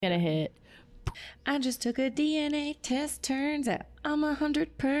Gonna hit. I just took a DNA test. Turns out I'm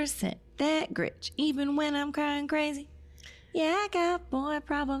 100% that Grinch, even when I'm crying crazy. Yeah, I got boy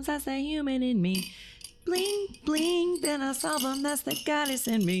problems. That's the human in me. Bling, bling, then I solve them. That's the goddess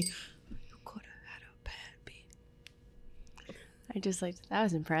in me. You could have had a bad beat. I just like that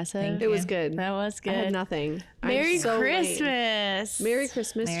was impressive. Thank It was good. That was good. I had nothing. Merry I'm so lame. Christmas. Merry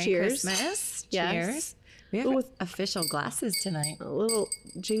Christmas. Merry Cheers. Christmas. Yes. Cheers. We have With- official glasses tonight. A little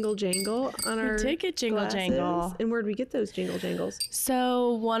jingle jangle on our did get jingle glasses. jangle. And where'd we get those jingle jangles?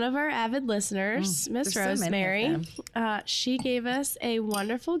 So one of our avid listeners, Miss there's so many of Rosemary, she gave us a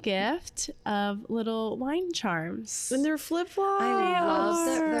wonderful gift of little wine charms. And they're flip flops. I love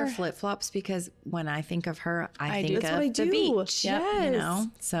their flip-flops because when I think of her, I think That's of what I the do. beach. Yes. You know?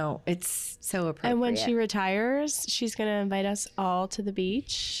 So it's so appropriate. And when she retires, she's going to invite us all to the beach.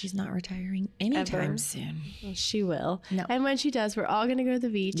 She's not retiring anytime Ever. soon. Well, she will. No. And when she does, we're all going to go to the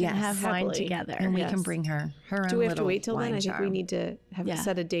beach Yes. and have wine Happily. together. And we Yes. can bring her own Do we have to little wait till then? wine I think we charm. need to have Yeah.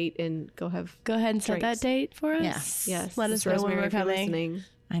 set a date and go have. Go ahead and set drinks. that date for us. Yes. Yes. Let us Miss know when Rosemary, we're if you're coming. listening.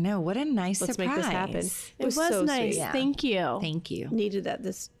 I know. What a nice Let's surprise. make this happen. It was so nice. sweet. Yeah. Thank you. Thank you. Needed that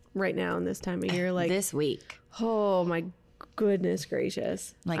this right now in this time of year. Like, This week. oh my goodness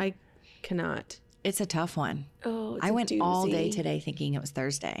gracious. Like- I cannot. It's a tough one. Oh, it's I a went all day doozy. today thinking it was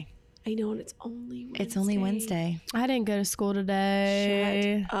Thursday. I know, and it's only Wednesday. It's only Wednesday. I didn't go to school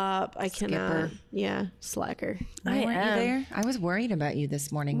today. Shut up. I cannot. Yeah, slacker. Why weren't am. you there? I was worried about you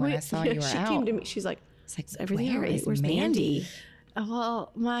this morning when I saw you were she out. came to me. She's like, It's like, "Is everything where all right? is Where's Mandy?"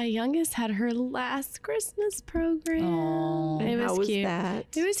 Well, my youngest had her last Christmas program. Aw. It was How was cute. that?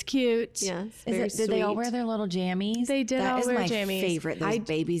 It was cute. Yes. Did they all sweet. wear their little jammies? They did That all is wear my jammies. favorite. Those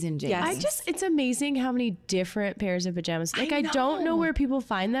babies in jammies. Yes. It's amazing how many different pairs of pajamas. Like, I don't know know. where people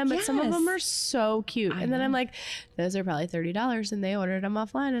find them, but some of them Yes. are so cute. And then I'm like, those are probably $30, and they ordered them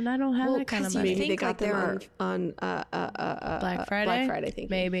offline, and I don't have Well, that kind of 'cause you money. Maybe they think, got like, them they're- on Black Friday? Black Friday, thank you.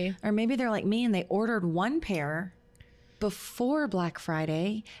 Maybe. Or maybe they're like me and they ordered one pair before Black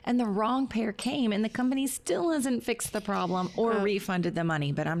Friday and the wrong pair came and the company still hasn't fixed the problem or refunded the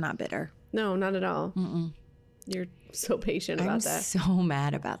money, but I'm not bitter. No, not at all. You're so patient I'm about that. so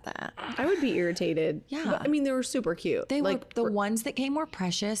mad about that. I would be irritated. Yeah. But, I mean, they were super cute. They were like, the ones that came were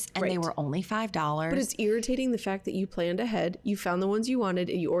precious and they Right. were only $5. But it's irritating the fact that you planned ahead, you found the ones you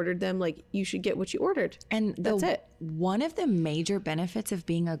wanted, and you ordered them. Like, you should get what you ordered. and that's it. One of the major benefits of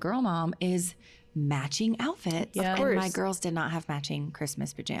being a girl mom is matching outfits. Yeah. Of And my course. girls did not have matching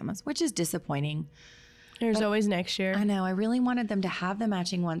Christmas pajamas, which is disappointing. There's always next year. I know. I really wanted them to have the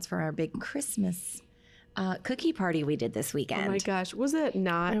matching ones for our big Christmas cookie party we did this weekend. Oh my gosh, was it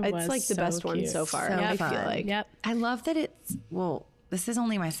not? It It's was like the so best one cute. so far. So I fun. feel like Yep. I love that this is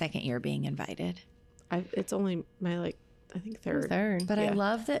only my second year being invited, it's only my I think third. but I Yeah.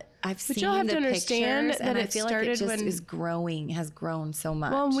 love that I've seen you'll have the to understand pictures, that and I it feel like it started just when- has grown so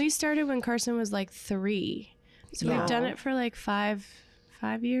much. Well, we started when Carson was like 3. So Yeah. we've done it for like five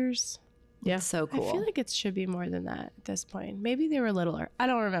years. Yeah. so cool. I feel like it should be more than that at this point. Maybe they were littler. I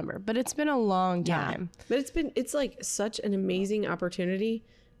don't remember, but it's been a long Yeah. time. But it's like such an amazing opportunity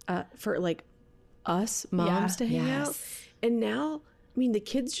for like us moms to hang out. Yes. And now, I mean, the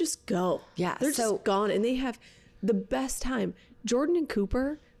kids just go. Yeah, They're so- just gone and they have the best time. Jordan and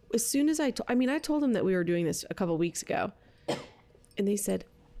Cooper, as soon as I told them that we were doing this a couple weeks ago, and they said,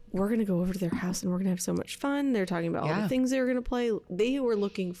 we're going to go over to their house and we're going to have so much fun. They're talking about all Yeah. the things they were going to play. They were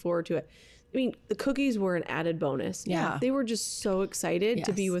looking forward to it. I mean, the cookies were an added bonus. Yeah. They were just so excited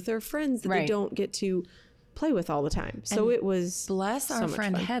to be Yes. with their friends that they Right. don't get to play with all the time. So it was Bless so our much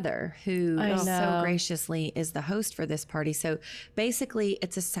friend fun. Heather, who I so know. graciously is the host for this party. So basically,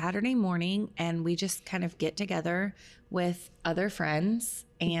 it's a Saturday morning, and we just kind of get together with other friends,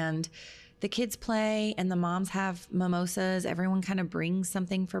 and the kids play, and the moms have mimosas. Everyone kind of brings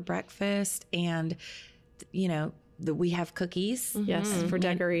something for breakfast, and we have cookies. Yes, for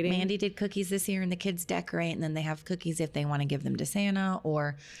decorating. Mandy did cookies this year, and the kids decorate, and then they have cookies if they want to give them to Santa,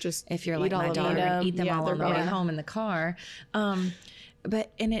 or Just if you're eat like all my of them. daughter, and eat them Yeah, all they're on the way gone. home in the car.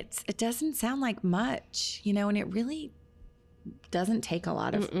 But it doesn't sound like much, and it really doesn't take a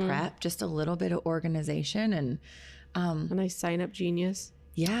lot of prep, just a little bit of organization, and a nice sign up genius.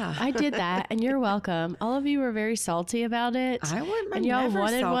 yeah. I did that, and you're welcome. All of you were very salty about it. I would- and y'all never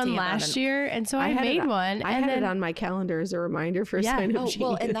wanted salty one about last it. year, and so I had made it, one. I and had then it on my calendar as a reminder for Yeah. sign up Oh, genius.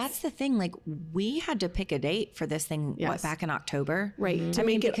 well, and that's the thing. Like, we had to pick a date for this thing Yes. back in October. Right. To I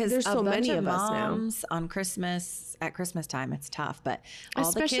mean, make it, because there's a so bunch many of of us now. moms on at Christmas time, it's tough. But all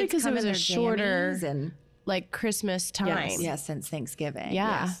Especially the kids 'cause it come was in a their shorter jammies and like Christmas time. Yes. yeah, since Thanksgiving.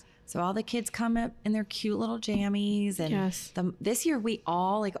 Yeah. Yes. So all the kids come up in their cute little jammies, and Yes. this year we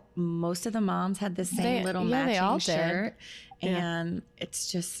all, like, most of the moms had the same little yeah, they matching all did. shirt, and it's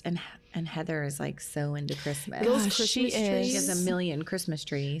just and Heather is like so into Christmas. Those Gosh, she Christmas is. trees. She has a million Christmas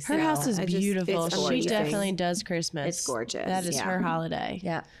trees. Her so- house is I just- beautiful. it's She amazing. definitely does Christmas. It's gorgeous, That is yeah. her holiday.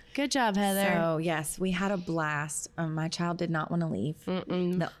 Yeah. Good job, Heather. So yes, we had a blast. My child did not want to leave.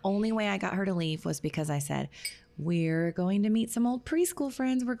 The only way I got her to leave was because I said, "We're going to meet some old preschool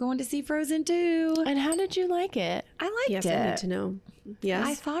friends. We're going to see Frozen 2." And how did you like it? I liked Yes, it. I need to know. Yes.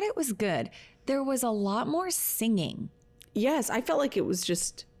 I thought it was good. There was a lot more singing. Yes, I felt like it was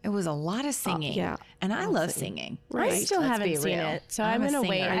just It was a lot of singing. yeah, And I love singing. Right. I still Let's haven't be seen real. it, so I'm I'm a gonna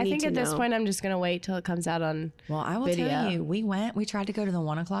wait. singer. I I need think to at this know. point I'm just gonna wait till it comes out on. Well, I will Video. tell you, we tried to go to the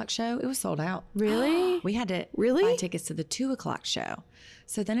 1:00 show. It was sold out. Really? We had to Really? buy tickets to the 2:00 show.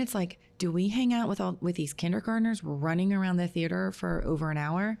 So then it's like, do we hang out with these kindergartners running around the theater for over an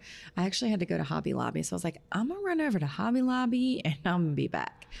hour? I actually had to go to Hobby Lobby. So I was like, I'm going to run over to Hobby Lobby and I'm going to be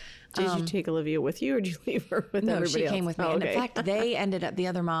back. Did you take Olivia with you, or did you leave her with No, everybody she else? came with me. Oh, And okay. in fact, they ended up, the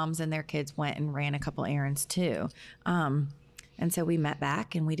other moms and their kids went and ran a couple errands too. And so we met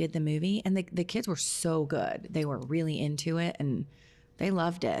back and we did the movie, and the kids were so good. They were really into it and they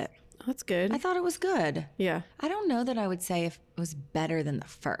loved it. That's good. I thought it was good. Yeah. I don't know that I would say if it was better than the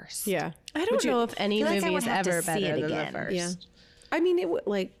first. Yeah. I don't know if any feel like I movie would is have to ever see better it than again. the first. Yeah. I mean,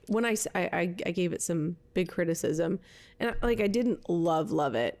 like when I gave it some big criticism, and I didn't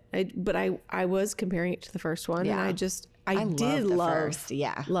love it. But I was comparing it to the first one, Yeah. and I loved did the love first.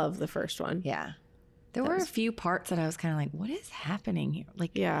 Yeah. love the first one. Yeah. There were a few parts that I was kind of like, what is happening here?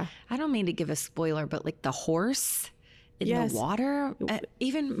 Like, Yeah. I don't mean to give a spoiler, but like the horse in Yes. the water.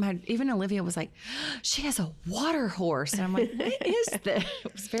 Even Olivia was like, she has a water horse. And I'm like, what is this?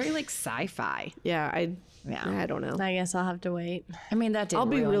 It was very like sci-fi. Yeah. Yeah. I don't know. I guess I'll have to wait. I mean, that didn't I'll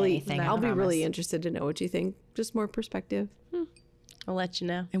be ruin really anything. I I'll be really promise. interested to know what you think. Just more perspective. I'll let you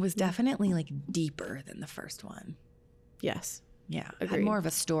know. It was definitely like deeper than the first one. Yes. Yeah. Agreed. Had more of a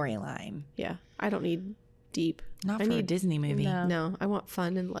storyline. Yeah. I don't need deep. Not I for a need- Disney movie. No. No, I want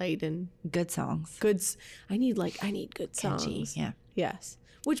fun and light and Good songs. goods. I need good Catchy. songs. Yeah. Yes.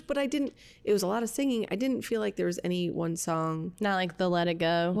 But I didn't. It was a lot of singing. I didn't feel like there was any one song. Not like the Let It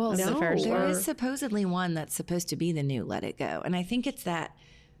Go. Well, of the no, first there one. is supposedly one that's supposed to be the new Let It Go. And I think it's that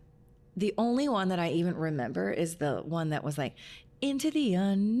the only one that I even remember is the one that was like, Into the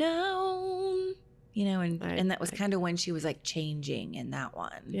Unknown. You know, and that was kind of when she was like changing in that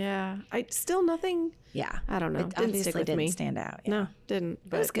one. Yeah. I still nothing. Yeah. I don't know. It Didn't obviously stick with didn't me. stand out. Yeah. No, didn't. It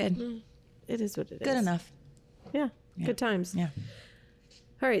But was good. It is what it is. Good enough. Yeah. Good times. Yeah.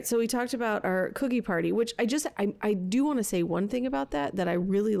 All right, so we talked about our cookie party, which I do want to say one thing about that I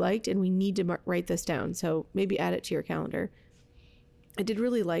really liked, and we need to write this down. So maybe add it to your calendar. I did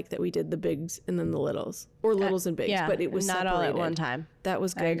really like that we did the bigs and then the littles, or littles and bigs, yeah, but it was not all at separated. one time. That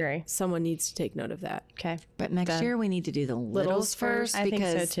was good. I agree. Someone needs to take note of that. Okay. But next year we need to do the littles first I think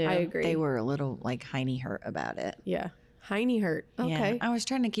so, because too. I agree. they were a little like Heine hurt about it. Yeah, Heine hurt. Okay, Yeah. I was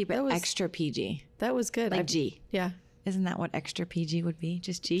trying to keep it was- extra PG. that was good. Like G. Yeah, Isn't that what extra PG would be?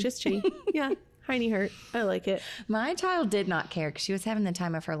 Just G? just G. Yeah, Heine hurt. I like it. My child did not care because she was having the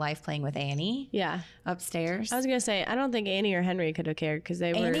time of her life playing with Annie Yeah. upstairs. I was going to say, I don't think Annie or Henry could have cared because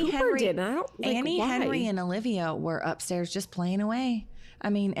they were. Annie, Cooper did. And I don't like Annie, why. Henry, and Olivia were upstairs just playing away.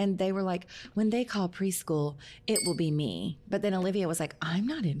 I mean, and they were like, when they call preschool, it will be me. But then Olivia was like, I'm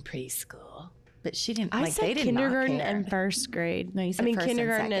not in preschool. But she didn't, I like, said they did kindergarten not care. and first grade. No, you said I mean, first and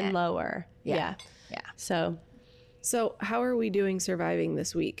kindergarten and second. lower. Yeah. Yeah. So So, how are we doing surviving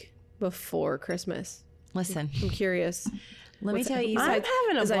this week before Christmas? Listen, I'm curious. let me tell you. I'm Besides-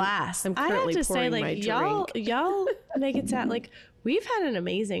 having a as I'm- blast. I'm I have currently to say, pouring my like drink. y'all make it sound like we've had an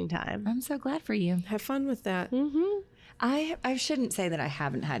amazing time. I'm so glad for you. Have fun with that. I shouldn't say that I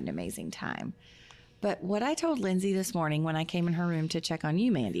haven't had an amazing time. But what I told Lindsay this morning when I came in her room to check on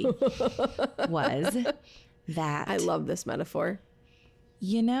you, Mandy, was that I love this metaphor.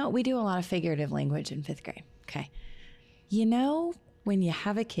 you know, we do a lot of figurative language in 5th grade. Okay. You know, when you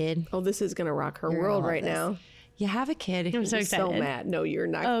have a kid, Oh, this is gonna rock her You're gonna world love right this. now. you have a kid I'm so I'm so excited. mad. No, you're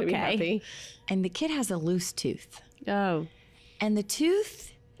not gonna be Okay. happy. and the kid has a loose tooth. Oh. And the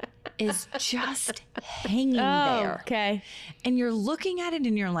tooth is just hanging Oh, there. okay. And you're looking at it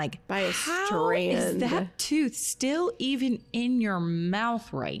and you're like, By a how is strand. that tooth still even in your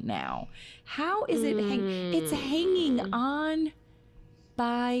mouth right now? How is it it's hanging on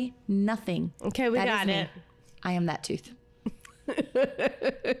by nothing. Okay, we That is got me. it. I am that tooth.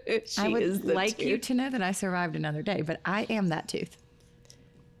 She I would is the like you tooth. to know that I survived another day, but I am that tooth.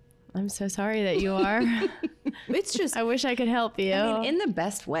 I'm so sorry that you are. It's just I wish I could help you. I mean, in the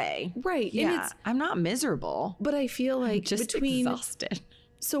best way. right. And Yeah, it's, I'm not miserable. but I feel like Just between exhausted.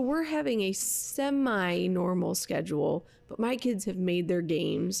 so we're having a semi-normal schedule, but my kids have made their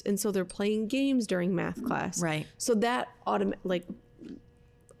games, and so they're playing games during math class. Right. So that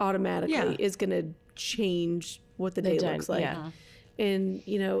automatically Yeah. is going to change what the day looks like. Yeah. And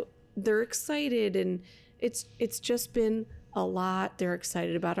they're excited, and it's just been a lot. They're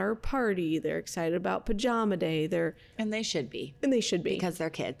excited about our party. They're excited about pajama day. And they should be And they should be. because they're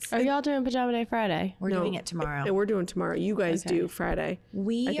kids. Are y'all doing pajama day Friday? We're No, doing it tomorrow. And we're doing tomorrow. You guys do Friday.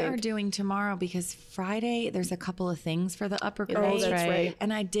 We I are think. doing tomorrow because Friday there's a couple of things for the upper Oh, grades. that's right.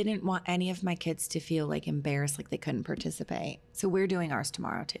 And I didn't want any of my kids to feel like embarrassed, like they couldn't participate. So we're doing ours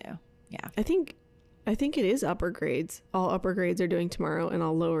tomorrow too. Yeah. I think it is upper grades. All upper grades are doing tomorrow, and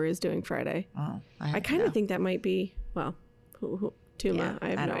all lower is doing Friday. Oh, I kind of think that might be, well, Tuma. yeah, I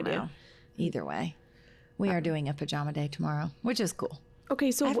have no don't idea. know. Either way, we are doing a pajama day tomorrow, which is cool.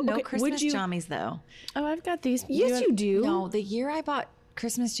 Okay, so I have no okay, Christmas would you? jammies though. Oh, I've got these. Yes, you do. No, the year I bought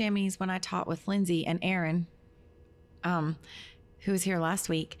Christmas jammies when I taught with Lindsay and Aaron, who was here last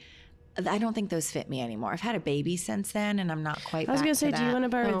week, I don't think those fit me anymore. I've had a baby since then, and I'm not quite. I was back gonna say, to do you that. want to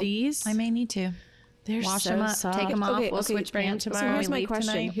borrow these? I may need to. They're Wash so them up, soft. take them off. Okay, we'll okay, switch bring 'em brands tomorrow. So when here's we my leave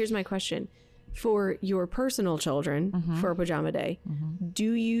question. tonight. Here's my question. For your personal children for pajama day,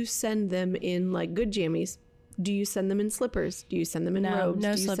 do you send them in like good jammies? Do you send them in slippers? Do you send them in No, robes?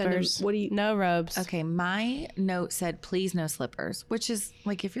 no do you send them- slippers. what do you? No robes. Okay, my note said please no slippers, which is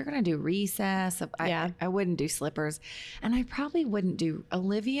like if you're gonna do recess, Yeah. I wouldn't do slippers, and I probably wouldn't do.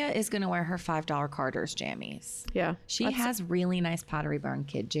 Olivia is gonna wear her $5 Carter's jammies. Yeah, She has really nice Pottery Barn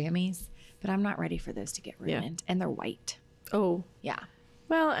kid jammies, but I'm not ready for those to get Yeah. ruined, and they're white. Oh, Yeah,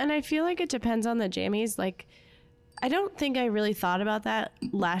 Well, and I feel like it depends on the jammies. Like, I don't think I really thought about that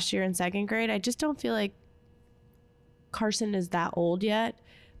last year in second grade. I just don't feel like Carson is that old yet.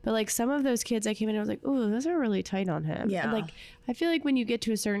 But like some of those kids I came in, I was like, "Ooh, those are really tight on him." Yeah. And like I feel like when you get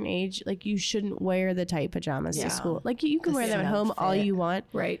to a certain age, like you shouldn't wear the tight pajamas Yeah. to school. Like you can The wear them at snug home all fit. you want,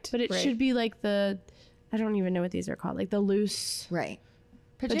 right. but it right. should be like I don't even know what these are called, like the loose. right.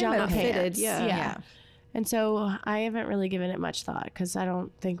 Pajama fitted, pants. yeah. Yeah. And so I haven't really given it much thought because I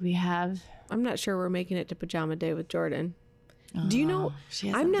don't think we have. I'm not sure we're making it to pajama day with Jordan. Do you know? She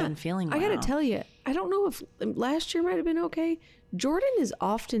hasn't been feeling I gotta well. tell you, I don't know if last year might have been okay. Jordan is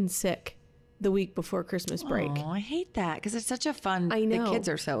often sick the week before Christmas break. Oh, I hate that because it's such a fun. I know. The kids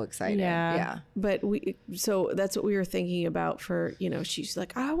are so excited. Yeah. Yeah. But so that's what we were thinking about for, she's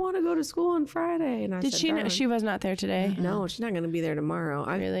like, I want to go to school on Friday. And I Did said, she know "Darling, she was not there today? no, she's not going to be there tomorrow.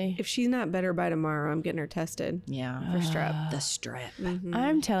 Really? If she's not better by tomorrow, I'm getting her tested Yeah. for strep. The strip.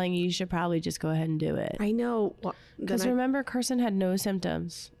 I'm telling you, you should probably just go ahead and do it. I know. Well, then Because remember, Carson had no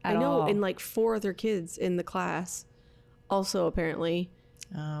symptoms I at know, all. and like 4 other kids in the class also apparently.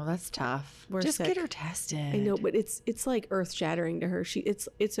 Oh, that's tough. We're Just sick. get her tested. I know, but it's like earth shattering to her. It's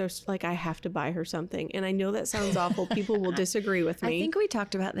like I have to buy her something, and I know that sounds awful. People will disagree with me. I think we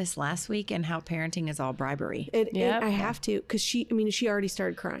talked about this last week and how parenting is all bribery. Yep. I have to because she already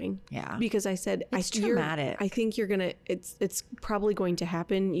started crying. Yeah. Because I said It's traumatic. I think you're gonna. It's probably going to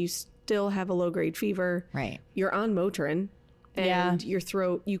happen. You still have a low grade fever. Right. You're on Motrin, and Yeah. your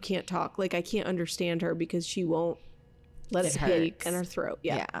throat. You can't talk. Like I can't understand her because she won't let it speak hurts. in her throat.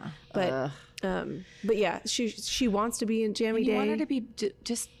 Yeah. But But yeah, she wants to be in jammy you day. want her to be,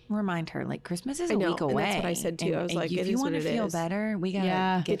 just remind her, like, Christmas is a know, week and away. that's what I said, too. I was like, if it you is want what to it feel is. better, we got to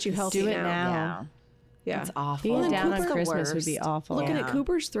Yeah. Get you healthy Do it now. now. Yeah. It's awful. Being then down on Cooper's the Christmas would be worst. awful. Looking Yeah. at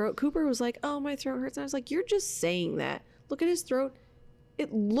Cooper's throat, Cooper was like, "Oh, my throat hurts." And I was like, "You're just saying that. Look at his throat.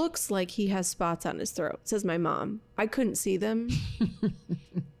 It looks like he has spots on his throat," says my mom. I couldn't see them.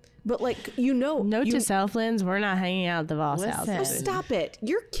 But like, Note you, to self, Linz, we're not hanging out at the Voss house. Listen. Oh, stop it.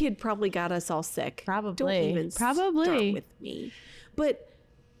 Your kid probably got us all sick. Probably. Don't even Probably. start with me. But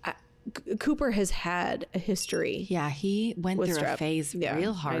Cooper has had a history. Yeah, he went With through a strep. phase Yeah.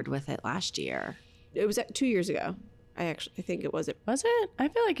 real hard with it last year. It was 2 years ago. I think it was. Was it? I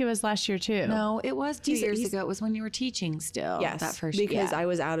feel like it was last year too. No, it was 2 He's- years he's- ago. It was when you were teaching still. Yes, That first because yeah. I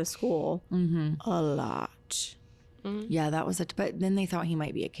was out of school a lot. Yeah, that was but then they thought he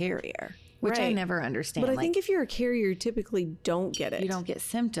might be a carrier, which I Right. never understand. But I Like, think if you're a carrier, you typically don't get it. you don't get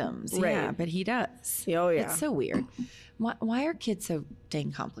symptoms. Right. Yeah, but he does. Oh, yeah. It's so weird. Why are kids so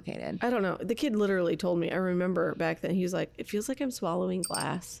dang complicated? I don't know. The kid literally told me. I remember back then. He was like, "It feels like I'm swallowing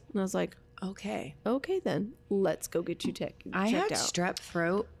glass," and I was like, Okay. "Okay, then let's go get you checked I had out." strep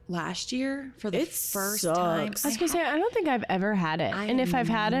throat last year for the It first sucks. time. I was gonna say I don't think I've ever had it, and if I've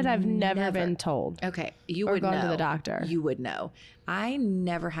had it, I've never been told. Okay, you Or would gone know. to the doctor. You would know. I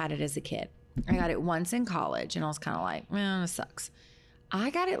never had it as a kid. I got it once in college, and I was kind of like, this sucks. I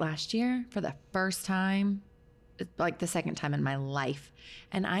got it last year for the first time, like the second time in my life.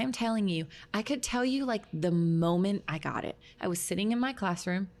 And I am telling you, I could tell you like the moment I got it. I was sitting in my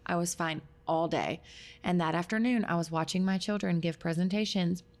classroom. I was fine all day. And that afternoon, I was watching my children give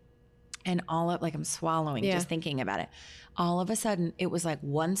presentations, and I'm swallowing just thinking about it. All of a sudden, it was like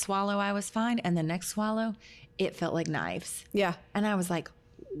one swallow, I was fine. And the next swallow, it felt like knives. Yeah. And I was like,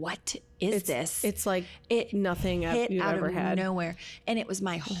 what is this? It's like nothing hit you've out ever of had. nowhere, and it was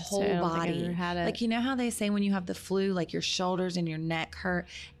my whole I don't think I've body. ever had it. Like, you know how they say when you have the flu, like your shoulders and your neck hurt,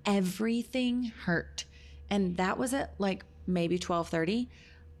 everything hurt, and that was at like maybe 12:30.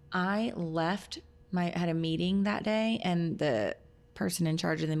 I left. Had a meeting that day, and the person in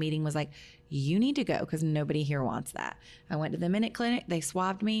charge of the meeting was like, "You need to go because nobody here wants that." I went to the Minute Clinic. They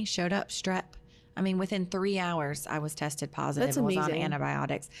swabbed me. Showed up strep. I mean, within 3 hours, I was tested positive. That's and was on amazing.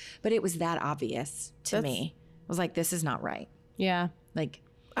 antibiotics. But it was that obvious to me. I was like, this is not right. Yeah. Like,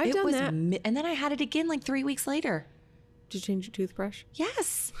 I've it done was that. and then I had it again like 3 weeks later. Did you change your toothbrush?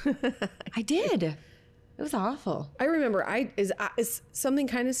 Yes, I did. It was awful. I remember is something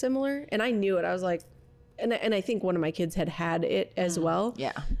kind of similar, and I knew it. I was like, and I think one of my kids had it as well.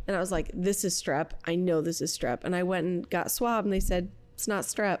 Yeah. And I was like, this is strep. I know this is strep. And I went and got swabbed, and they said it's not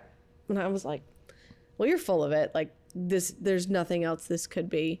strep. And I was like, well, you're full of it. Like this, there's nothing else this could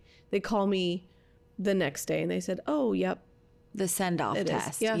be. They call me the next day, and they said, oh, yep, The send-off it is.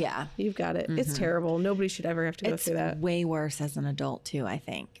 test. Yeah, Yeah. you've got it. It's terrible. Nobody should ever have to go It's through that. way worse as an adult too, I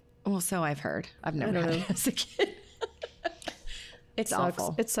think. Well, so I've heard. I've never don't had know. it as a kid. It's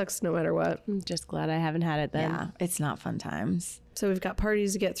awful. It sucks no matter what. I'm just glad I haven't had it then. Yeah, it's not fun times. So we've got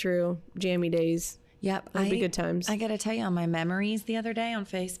parties to get through, jammy days. Yep. It'll be good times. I got to tell you, on my memories the other day on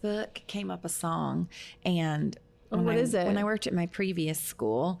Facebook came up a song. And what is it? When I worked at my previous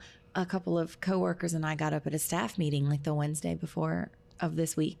school, a couple of coworkers and I got up at a staff meeting like the Wednesday before of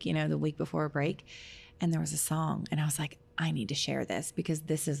this week, the week before break. And there was a song. And I was like, I need to share this because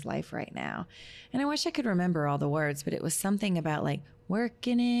this is life right now. And I wish I could remember all the words, but it was something about like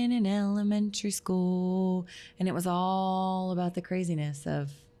working in an elementary school. And it was all about the craziness of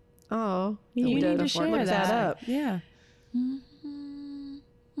Oh, You need need to share look that up. Yeah.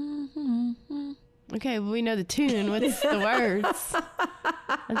 Okay, well, we know the tune. What's the words?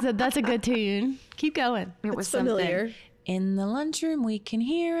 That's a good tune. Keep going. It was familiar. something. In the lunchroom, we can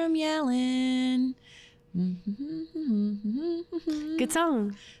hear them yelling. Good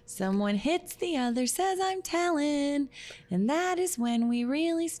song. Someone hits the other, says I'm telling. And that is when we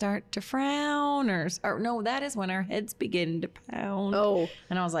really start to frown. Or no, that is when our heads begin to pound. Oh,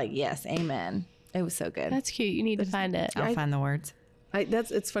 And I was like, yes, amen. It was so good. That's cute. You need to find it. I'll find the words.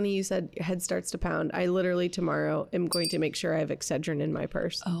 it's funny you said your head starts to pound. I literally tomorrow am going to make sure I have Excedrin in my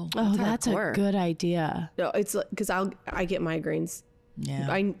purse. Oh, Oh, that's a hardcore. good idea. No, it's because I get migraines.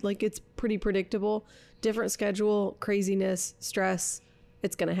 Yeah. It's pretty predictable. Different schedule, craziness, stress.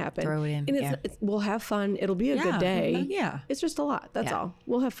 It's gonna happen. Throw it in, and yeah. we'll have fun. It'll be a good day. Yeah. It's just a lot. That's Yeah. all.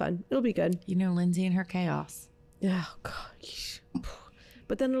 We'll have fun. It'll be good. Lindsay and her chaos. Yeah. Oh, gosh.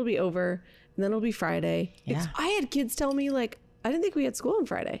 But then it'll be over, and then it'll be Friday. Yeah. I had kids tell me like, I didn't think we had school on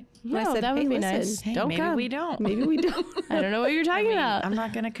Friday. And I No, said, that would hey, be listen, nice. Hey, Don't maybe come. we don't. Maybe we don't. I don't know what you're talking about. I'm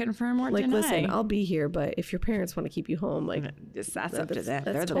not going to confirm or Like, deny. listen, I'll be here, but if your parents want to keep you home, like, That's up to that's- them. that's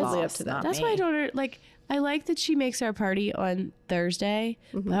They're the totally up boss, to them. not That's me. why I don't like. I like that she makes our party on Thursday,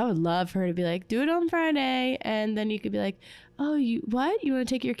 but I would love for her to be like, do it on Friday, and then you could be like, oh, you want to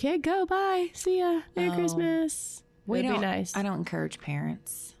take your kid? Go, bye, see ya, Merry Christmas. We That'd don't, be nice. I don't encourage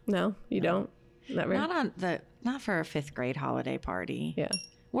parents. no, you don't. Not very. Not for a 5th grade holiday party. Yeah.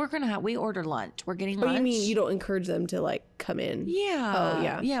 We're gonna have. We ordered lunch. We're getting Oh, lunch. you mean you don't encourage them to like come in? Yeah. Oh,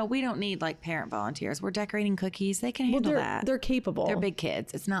 yeah. Yeah. We don't need like parent volunteers. We're decorating cookies. They can Well, handle they're that. they're capable. They're big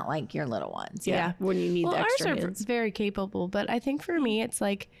kids. It's not like your little ones. Yeah. When you need Well, the ours extra are hands. very capable, but I think for me, it's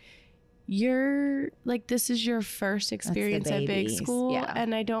like you're like this is your first experience at big babies, school, yeah.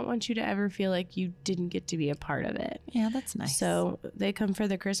 and I don't want you to ever feel like you didn't get to be a part of it. Yeah, that's nice. So they come for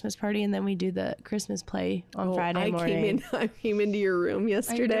the Christmas party, and then we do the Christmas play on Friday morning. I came into your room are you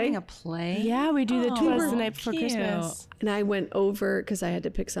yesterday, doing a play? Yeah, we do the twas the Oh, night before cute. Christmas. and I went over because I had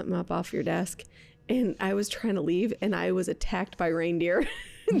to pick something up off your desk, and I was trying to leave, and I was attacked by reindeer.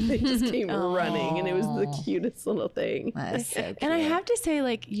 They just came running, and it was the cutest little thing. That's so cute. And I have to say,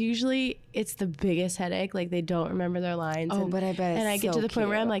 like, usually it's the biggest headache. Like, they don't remember their lines. Oh, and, but I bet And it's I get so to the point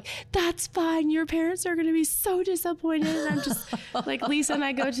where I'm cute. like, that's fine. Your parents are going to be so disappointed. And I'm just, like, Lisa and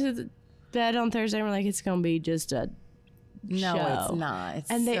I go to the bed on Thursday, and we're like, it's going to be just a no, show. it's not.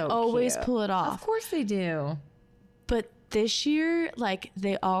 It's And they so always cute. pull it Of off. course they do. But this year, like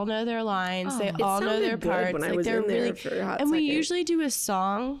they all know their lines, they all know sounded their good parts. when I Like was they're in there really, for a hot and we second. usually do a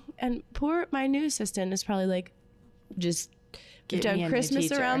song. And my new assistant is probably like, just we've Get me a done new Christmas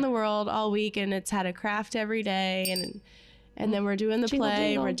teacher. around the world all week, and it's had a craft every day, and then we're doing the Jingle,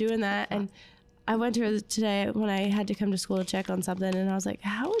 play, and we're jingle. doing that. And I went to her today when I had to come to school to check on something, and I was like,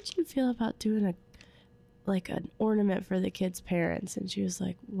 "How would you feel about doing an ornament for the kids' parents?" And she was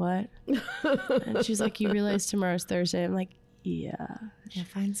like, "What?" And she's like, "You realize tomorrow's Thursday?" I'm like, "Yeah." Yeah,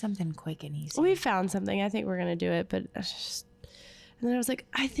 find something quick and easy. We found something. I think we're gonna do it, but it's just. And then I was like,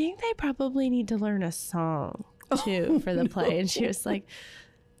 "I think they probably need to learn a song too for the play." And she was like,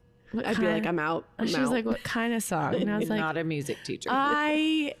 I'd be like, I'm out. she was like, "What kind of song?" And I was You're like, not a music teacher.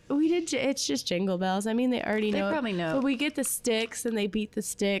 we did. It's just Jingle Bells. I mean, they already know. probably know. But we get the sticks, and they beat the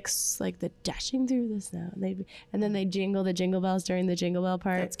sticks, like the dashing through the snow. And then they jingle the jingle bells during the jingle bell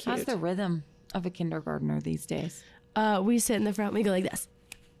part. That's cute. How's the rhythm of a kindergartner these days? We sit in the front. We go like this.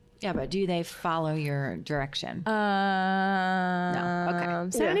 Yeah, but do they follow your direction? Okay.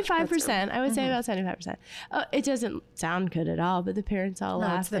 75%. I would say about 75%. It doesn't sound good at all, but the parents all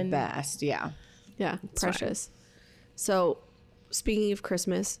laugh. That's the and best. Yeah. Yeah, precious. So, speaking of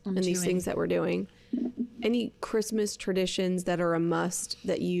Christmas and these chewing. things that we're doing, any Christmas traditions that are a must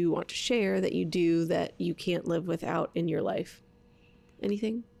that you want to share, that you do, that you can't live without in your life?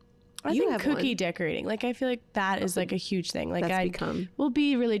 Anything? I You think have cookie one. decorating. Like, I feel like that is like a huge thing. Like, That's become. we'll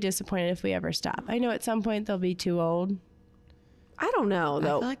be really disappointed if we ever stop. I know at some point they'll be too old. I don't know I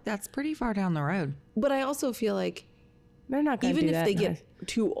though, feel like that's pretty far down the road. but I also feel like They're not going to even do if that. they get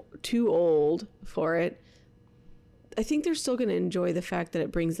too old for it, I think they're still going to enjoy the fact that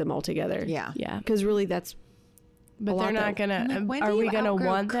it brings them all together. Yeah. Yeah. Because really, that's But lot they're not that- going Like, to. when Are do we you going to outgrow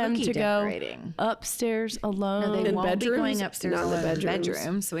want them cookie to decorating? go upstairs alone? No, they In won't be going bedrooms? upstairs Not in the alone in the bedrooms.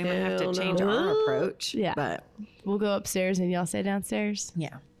 bedroom, so we might have to Hell change no. our approach. Yeah. But We'll go upstairs and y'all stay downstairs.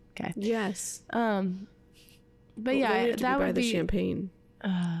 yeah. Okay. yes. But Well, yeah, then we have to that buy would the be. champagne.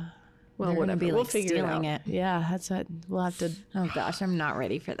 Well, They're gonna whatever. be We'll like figure it stealing out. it. Yeah, that's what we'll have to. Oh gosh, I'm not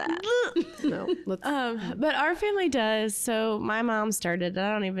ready for that. No, let's. But our family does. So my mom started.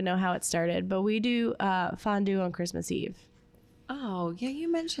 I don't even know how it started, but we do fondue on Christmas Eve. Oh yeah,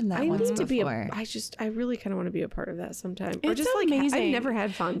 you mentioned that I once need to be before. I really kind of want to be a part of that sometime. Or It's just like I've amazing. never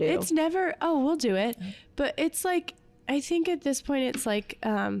had fondue. It's never. Oh, we'll do it. But it's like I think at this point it's like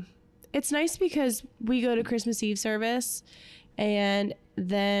it's nice because we go to Christmas Eve service, and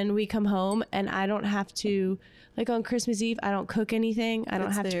then we come home, and I don't have to. Like on Christmas Eve, I don't cook anything. I don't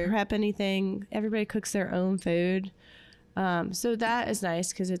It's have there. to prep anything. Everybody cooks their own food. So that is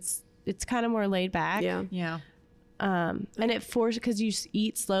nice because it's kind of more laid back. yeah. yeah. And it forces, because you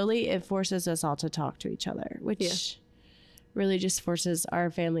eat slowly, it forces us all to talk to each other, which really just forces our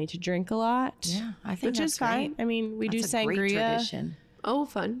family to drink a lot. Yeah, I think which that's is fine. great. I mean, we That's do a great sangria. tradition. Oh,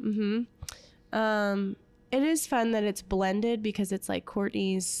 fun. It is fun that it's blended because it's like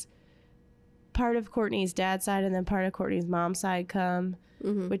part of Courtney's dad's side and then part of Courtney's mom's side come,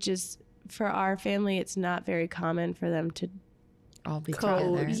 which is for our family. It's not very common for them to, All be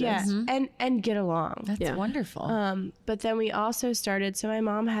Cold. together. yeah, and get along. That's Yeah. wonderful. But then we also started, so my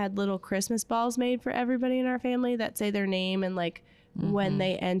mom had little Christmas balls made for everybody in our family that say their name and like when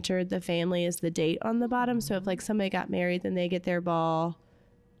they entered the family is the date on the bottom. So if like somebody got married, then they get their ball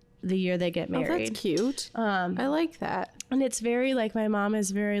the year they get Oh, married. that's cute. I like that. And it's very like, my mom is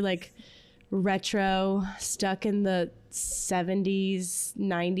very like retro, stuck in the 70s,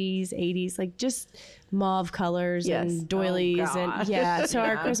 90s, 80s, like just mauve colors Yes. and doilies. Oh, And God. yeah, so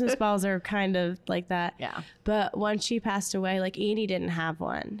our Christmas balls are kind of like that. Yeah. But once she passed away, like Annie didn't have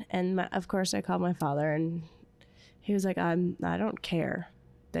one. And of course I called my father and he was like, I don't care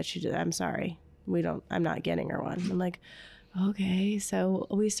that she did. I'm sorry. I'm not getting her one. I'm like, okay. So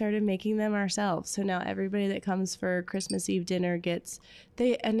we started making them ourselves. So now everybody that comes for Christmas Eve dinner gets,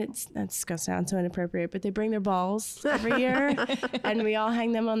 that's going to sound so inappropriate, but they bring their balls every year and we all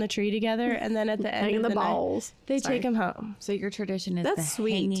hang them on the tree together. And then at the end Hanging of the the night, balls. they Sorry. take them home. So your tradition is That's the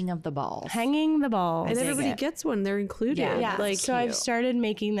sweet. hanging of the balls. Hanging the balls. And dig everybody it. gets one. They're included. Yeah, Like, so I've cute. started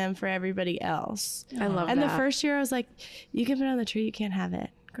making them for everybody else. I love And that. the first year I was like, you can put it on the tree, you can't have it.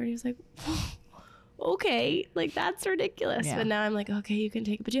 Courtney was like, okay, like that's ridiculous. Yeah. But now I'm like, okay, you can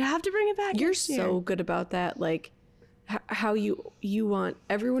take it, but you have to bring it back. You're next year. so good about that. Like how you want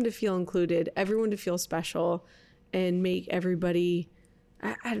everyone to feel included, everyone to feel special, and make everybody.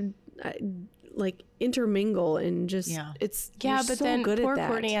 like intermingle and just it's Yeah, you're but so then good at poor that.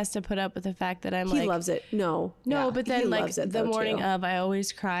 Courtney has to put up with the fact that I'm He like, loves it. No, but then he like loves it, the though, morning too. of, I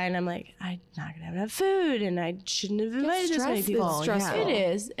always cry and I'm like, I'm not gonna have enough food and I shouldn't have invited this many people. It's stressful. It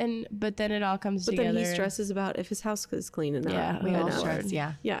is, but then it all comes But together. then he stresses about if his house is clean enough. Yeah, We I all know. stress.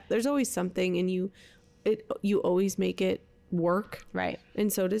 Yeah. Yeah, there's always something, and you always make it work, Right.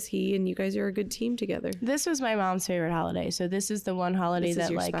 and so does he, and you guys are a good team together. This was my mom's favorite holiday, so this is the one holiday This that is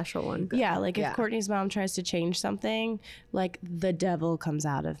your like special one. Yeah, like Yeah. if Courtney's mom tries to change something, like the devil comes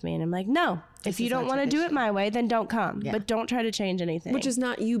out of me and I'm like, no, if you is our don't want to do it my way, then don't come. Yeah. But don't try to change anything. Which is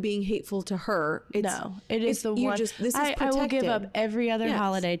not you being hateful to her. It's, no, it is the you're one. This is I will give up protected. every other Yes,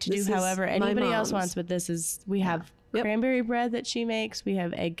 holiday to do this is however my anybody else mom's. wants, but this is, we have Yep. cranberry bread that she makes. We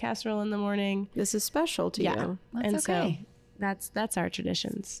have egg casserole in the morning. This is special to Yeah. you. That's and okay. so that's our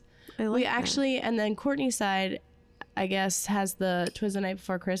traditions. I like We that. actually, and then Courtney's side, I guess, has the 'Twas the Night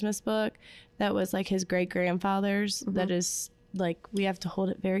Before Christmas book that was like his great grandfather's. That is like, we have to hold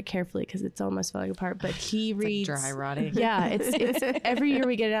it very carefully because it's almost falling apart. But he reads Dry rotting. Yeah, it's every year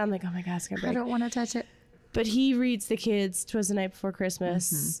we get it out. I'm like, oh my gosh, it's gonna break. don't want to touch it. But he reads the kids 'Twas the Night Before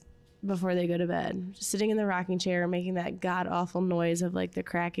Christmas before they go to bed, just sitting in the rocking chair, making that god awful noise of like the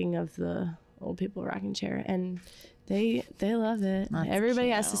cracking of the old people rocking chair, and they love it. That's Everybody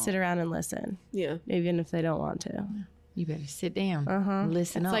has to cute. sit around and listen, Yeah. even if they don't want to. You better sit down.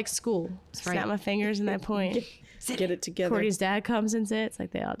 Listen It's up. like school. Snap right. my fingers and I point. Get it together. Cordy's dad comes and sits, like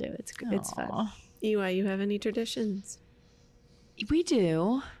they all do. It's fun. Aw. EY, you have any traditions? We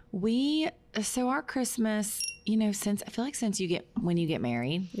do. So our Christmas, since when you get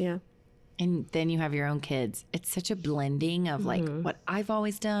married Yeah. and then you have your own kids, it's such a blending of like what I've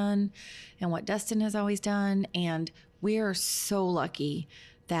always done and what Dustin has always done. And we are so lucky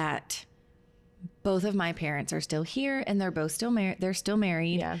that both of my parents are still here and they're both still married. They're still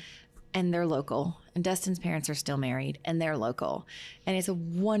married. Yeah. And they're local. And Dustin's parents are still married and they're local. And it's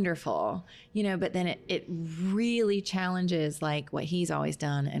wonderful, but then it really challenges like what he's always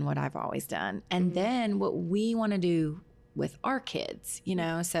done and what I've always done. And then what we want to do with our kids,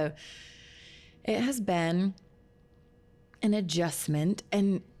 So it has been an adjustment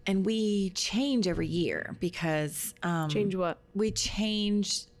and we change every year because Change what? we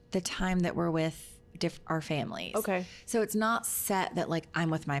change the time that we're with our families. Okay. So it's not set that like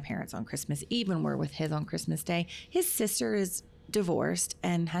I'm with my parents on Christmas Eve and we're with his on Christmas Day. His sister is divorced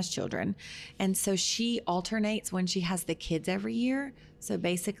and has children. And so she alternates when she has the kids every year. So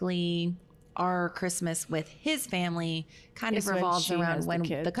basically our Christmas with his family kind Is of when revolves she around has the when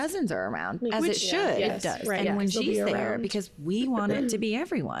kids. the cousins are around, as Which- it should. yes, It does. right. And Yeah, when 'cause they'll she's be there, around. because we want it to be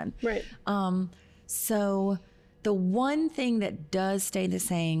everyone. Right. So the one thing that does stay the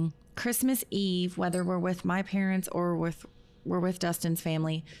same, Christmas Eve, whether we're with my parents or we're with Dustin's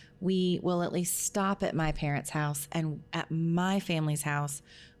family, we will at least stop at my parents' house, and at my family's house,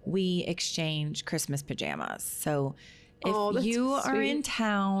 we exchange Christmas pajamas. So if Oh, that's you are sweet. in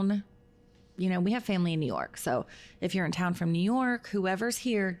town, we have family in New York. So if you're in town from New York, whoever's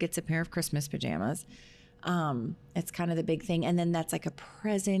here gets a pair of Christmas pajamas. It's kind of the big thing. And then that's like a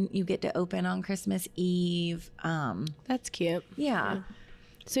present you get to open on Christmas Eve. That's cute. Yeah.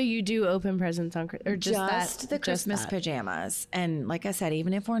 So you do open presents on or just The Christmas that? pajamas. And like I said,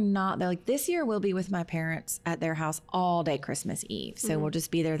 even if we're not, they're like this year we'll be with my parents at their house all day Christmas Eve. So we'll just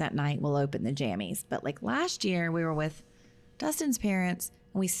be there that night. We'll open the jammies. But like last year we were with Dustin's parents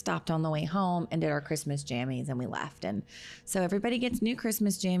and we stopped on the way home and did our Christmas jammies and we left. And so everybody gets new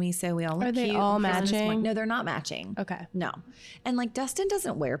Christmas jammies. So we all look Are they cute all on Christmas morning. matching? No, they're not matching. Okay. No. And like Dustin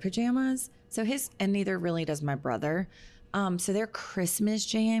doesn't wear pajamas. So and neither really does my brother. So their Christmas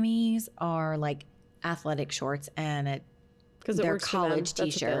jammies are like athletic shorts and Because their college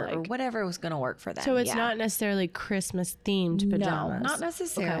t-shirt or whatever was going to work for them. So it's Yeah. not necessarily Christmas themed pajamas. No, not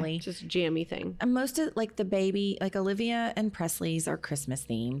necessarily. Just a jammy thing. And most of like the baby, like Olivia and Presley's are Christmas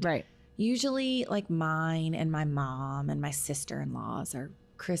themed. Right. Usually like mine and my mom and my sister-in-law's are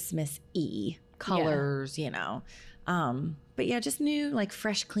Christmas-y colors, But yeah, just new like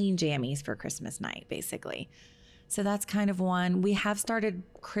fresh, clean jammies for Christmas night, basically. So that's kind of one. We have started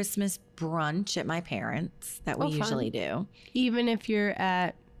Christmas brunch at my parents that we Oh, fun. usually do. Even if you're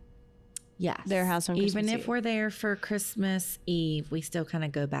at Yes. their house on Even Christmas if Eve. we're there for Christmas Eve, we still kind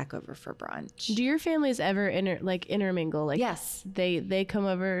of go back over for brunch. Do your families ever intermingle? Like Yes. they come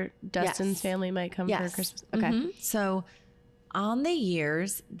over. Dustin's Yes. family might come Yes. for Christmas. Okay. Mhm. So on the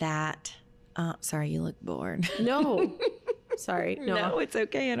years that, sorry, you look bored. No. Sorry. No. it's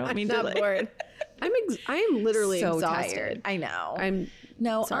okay. I don't mean to not like, bored. I am literally so exhausted. tired. I know. I'm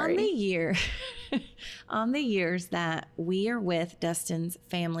on sorry. the years that we are with Dustin's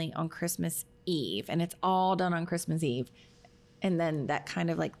family on Christmas Eve, and it's all done on Christmas Eve. And then that kind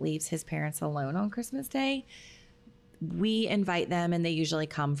of like leaves his parents alone on Christmas Day. We invite them, and they usually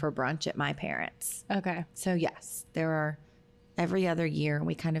come for brunch at my parents'. Okay. So yes, there are every other year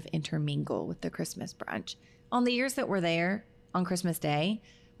we kind of intermingle with the Christmas brunch. On the years that we're there on Christmas Day,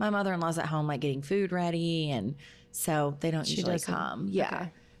 my mother-in-law's at home like getting food ready, and so they don't usually doesn't. come. Yeah.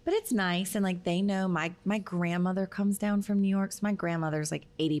 Okay. But it's nice, and like they know my grandmother comes down from New York. So my grandmother's like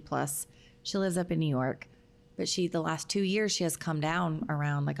 80 plus. She lives up in New York. But the last 2 years, she has come down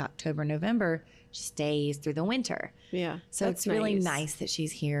around like October, November. She stays through the winter. Yeah. So that's it's really nice that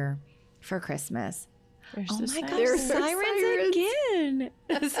she's here for Christmas. There's Oh the my sirens. gosh, There's sirens again.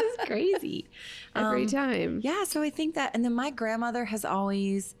 This is crazy. Every time. Yeah, so I think that, and then my grandmother has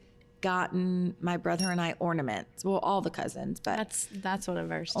always gotten my brother and I ornaments. Well, all the cousins, but That's one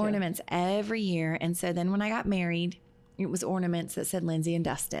of ours too. ornaments every year. And so then when I got married, it was ornaments that said Lindsay and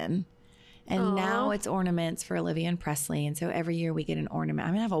Dustin. And now it's ornaments for Olivia and Presley. And so every year we get an ornament.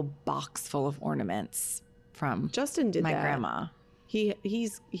 I'm going to have a box full of ornaments from Justin did my that. grandma.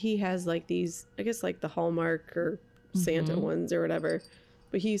 He has like these, I guess like the Hallmark or Santa ones or whatever,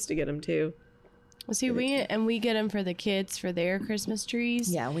 but he used to get them too. Well, see, we get them for the kids for their Christmas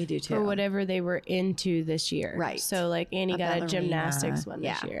trees. Yeah, we do too. For whatever they were into this year. Right. So like Annie A got a ballerina. gymnastics one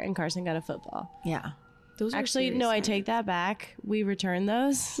this Yeah. year, and Carson got a football. Yeah. Those are Actually, no, I take that back. We returned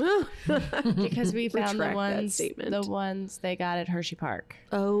those because we found Retract that statement. the ones they got at Hershey Park.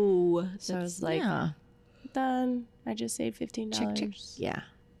 Oh, So I was like, yeah. done. I just saved $15. Yeah.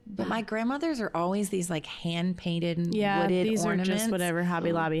 But my grandmother's are always these like hand painted Yeah, wooded these ornaments. are just whatever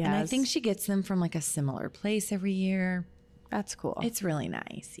Hobby Lobby has. And I think she gets them from like a similar place every year. that's cool. It's really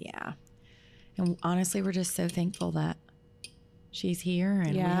nice. Yeah. And honestly, we're just so thankful that she's here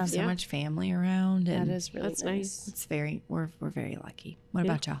and we Yeah. have so Yeah. much family around. And that is really that's nice. it's we're very lucky. What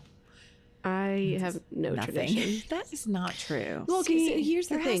about y'all? I have no Nothing. tradition. That is not true. Well, okay, here's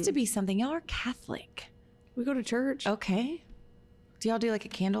the there thing. has to be something. Y'all are Catholic. We go to church. Okay. Do y'all do like a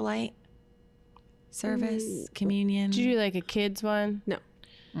candlelight service, communion? Did you do like a kids one? No.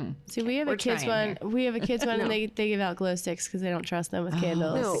 See, we have We're a kids trying one. We have a kids one, No. and they give out glow sticks because they don't trust them with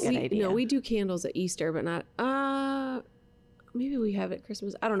candles. No, That's a good idea. we do candles at Easter, but not. Maybe we have it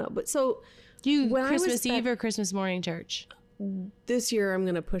Christmas. I don't know. But so You when I was Christmas back- Eve or Christmas morning church? this year, I'm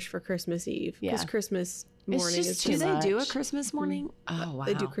gonna push for Christmas Eve because Yeah. Christmas morning just is too do just. they do a much. Christmas morning? Oh, wow.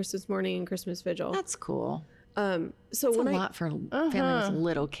 They do Christmas morning and Christmas vigil. That's cool. So It's when a I lot for families with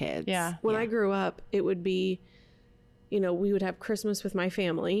little kids. Yeah. when I grew up, it would be, we would have Christmas with my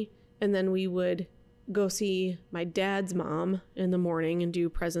family, and then we would go see my dad's mom in the morning and do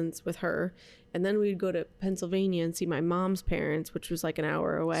presents with her. And then we'd go to Pennsylvania and see my mom's parents, which was like an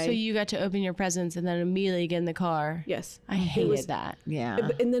hour away. So you got to open your presents and then immediately get in the car. yes. I hated that. Yeah.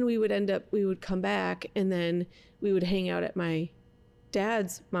 And then we would come back, and then we would hang out at my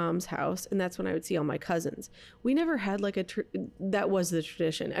dad's mom's house, and that's when I would see all my cousins. We never had like that was the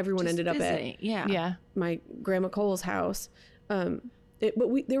tradition. Everyone ended up Visiting. Yeah. Yeah. my grandma Cole's house.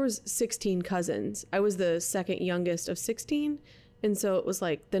 There was 16 cousins. I was the second youngest of 16. And so it was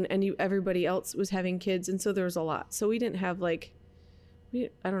like, then everybody else was having kids. And so there was a lot. So we didn't have like, we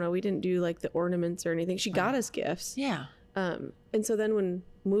didn't do like the ornaments or anything. She got us gifts. Yeah. And so then when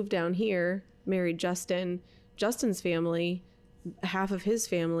moved down here, married Justin's family, half of his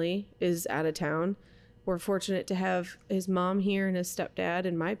family is out of town. We're fortunate to have his mom here and his stepdad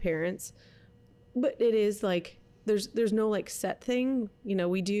and my parents. But it is like, there's no like set thing.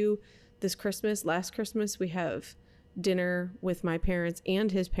 We do this last Christmas, we have dinner with my parents and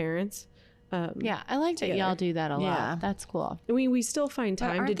his parents. Yeah. I like that Together. y'all do that a Yeah. lot. That's cool. We still find But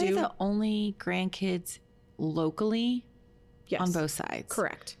time aren't to they do. the only grandkids locally Yes. on both sides?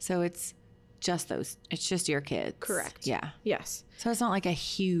 Correct. So it's just those. It's just your kids. Correct. Yeah. Yes. So it's not like a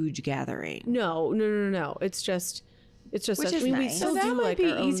huge gathering. No. It's just Which us. is we nice. still So that do might like be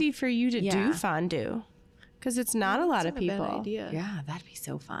our own- easy for you to Yeah. do fondue because it's not a lot of That's not a bad people. idea. Yeah, that'd be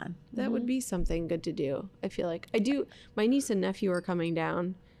so fun. That would be something good to do. I feel like I do. My niece and nephew are coming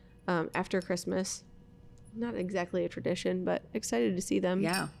down after Christmas. Not exactly a tradition, but excited to see them.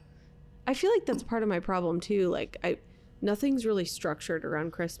 Yeah. I feel like that's part of my problem too. Like nothing's really structured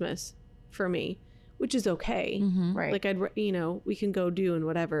around Christmas for me, which is okay. Right. Like we can go do and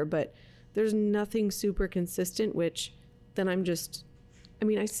whatever, but there's nothing super consistent. Which then I'm just.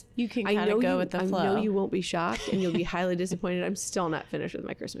 You can I kind know of go you, with the I flow. know you won't be shocked, and you'll be highly disappointed. I'm still not finished with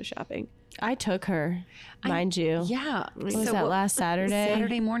my Christmas shopping. I took her, mind you. Yeah. What was that last Saturday?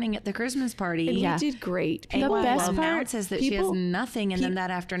 Saturday morning at the Christmas party. Yeah. We did great. The best part- announces that she has people- nothing, and then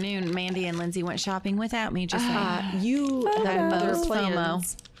that afternoon, Mandy and Lindsay went shopping without me. Just saying. You had other FOMO.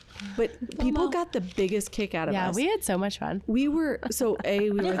 plans. But people got the biggest kick out of Yeah, us. we had so much fun. We were we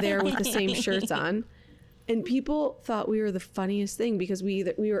were there with the same shirts on, and people thought we were the funniest thing because we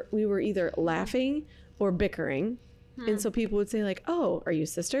were either laughing or bickering. And so people would say like, "Oh, are you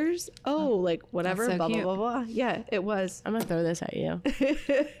sisters? Oh, like whatever, That's so blah cute. blah blah blah." Yeah, it was. I'm gonna throw this at you.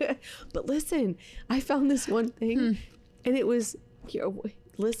 But listen, I found this one thing, and it was here.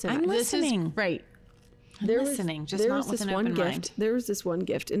 Listen, I'm This listening. is right. there listening, just there not was with this an one open gift. mind. There was this one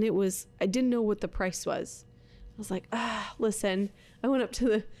gift, and it was I didn't know what the price was. I was like, listen. I went up to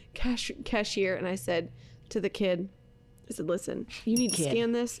the cashier and I said to the kid, I said, listen, you need to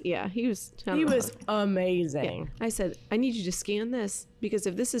scan this. Yeah, he was. I don't He know. was amazing. I said, I need you to scan this because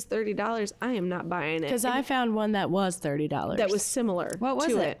if this is $30, I am not buying it. Because I found one that was $30. that was similar. What was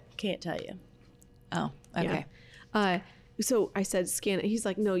to it? Can't tell you. Oh, okay. So I said, scan it. He's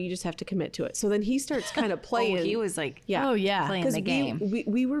like, no, you just have to commit to it. So then he starts kind of playing. Oh, he was like, yeah. Oh yeah. playing 'Cause the game.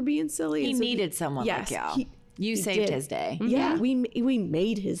 we were being silly. He and so needed someone like y'all. You he saved did. his day. Yeah, we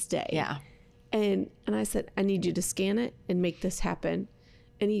made his day. Yeah. And I said, I need you to scan it and make this happen.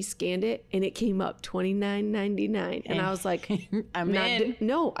 And he scanned it and it came up $29.99. And I was like, I'm not in.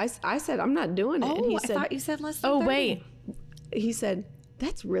 no, I said, I'm not doing it. and Oh, he I said, thought you said less than Oh 30. wait. he said,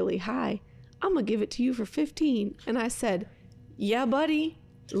 that's really high. I'm going to give it to you for 15. And I said, yeah, buddy,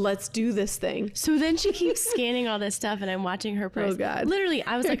 let's do this thing. So then she keeps scanning all this stuff, and I'm watching her price. Oh, God. Literally,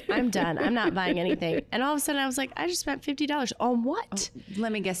 I was like, I'm done. I'm not buying anything. And all of a sudden, I was like, I just spent $50 on what?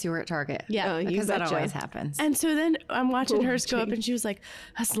 Let me guess you were at Target. Yeah. you Because that betcha. always happens. And so then I'm watching Oh, hers go up, change. and she was like,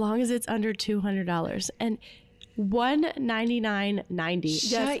 as long as it's under $200, and $199.90.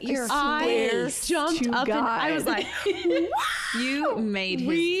 Shut your I face. jumped to up and I was God. like, You made his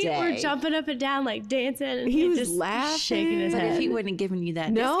we day. were jumping up and down, like dancing, and He was just laughing. shaking his But head. if he wouldn't have given you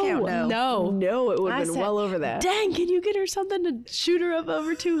that No, discount, though. No. it would I have been said, well over that. Dang, can you get her something to shoot her up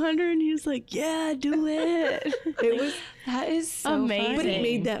over 200? And he was like, yeah, do it. It was, That is so Amazing. but it funny.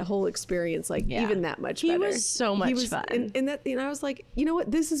 made that whole experience like Yeah. even that much He better. was so much fun. And I was like, you know what?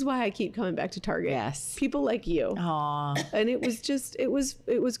 This is why I keep coming back to Target. Yes. People like you. Aw. And it was just, it was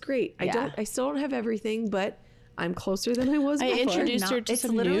great. Yeah. I still don't have everything, but I'm closer than I was I before. introduced her to It's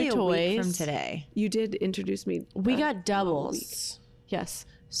some literally new a week toys. from today. You did introduce me. We got doubles. Yes.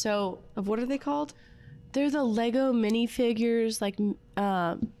 So Of what are they called? they're the Lego minifigures, like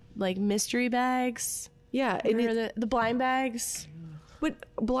mystery bags. Yeah. And Or the blind bags.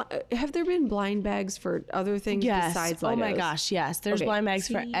 but have there been blind bags for other things Yes. besides Oh my Legos? gosh, yes. There's Okay. blind bags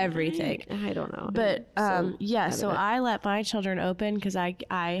for everything. I don't know. But So yeah, out of so it. I let my children open because I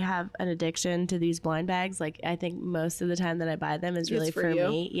have an addiction to these blind bags. Like I think most of the time that I buy them is really for for you.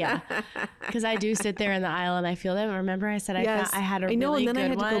 me. Yeah, because I do sit there in the aisle and I feel them. Remember, I said yes, I had a I know, really and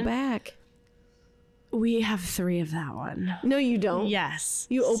then I good had to one. go back. We have 3 of that one. No, you don't. Yes.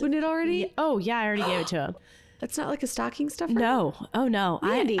 You opened it already? Oh yeah, I already gave it to him. That's not like a stocking stuffer? No. Oh no.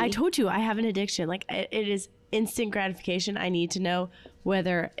 Mandy. I told you I have an addiction. Like it is instant gratification. I need to know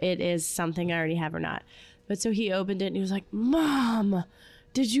whether it is something I already have or not. But so he opened it and he was like, "Mom,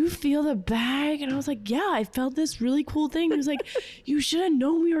 did you feel the bag?" And I was like, "Yeah, I felt this really cool thing." He was like, "You should have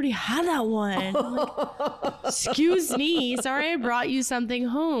known we already had that one." I'm like, "Excuse me. Sorry I brought you something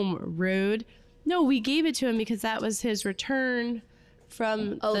home. Rude." No, we gave it to him because that was his return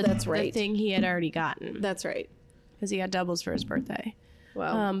from that's the right. thing he had already gotten That's right. because he got doubles for his birthday.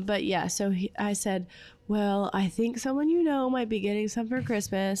 Wow. But yeah, so I said, well, I think someone you know might be getting some for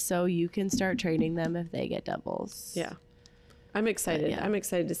Christmas, so you can start trading them if they get doubles. Yeah. I'm excited. yeah. I'm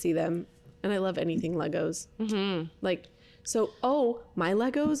excited to see them. And I love anything Legos. Mm-hmm. Like, so, my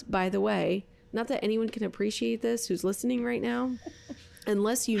Legos, by the way, not that anyone can appreciate this who's listening right now,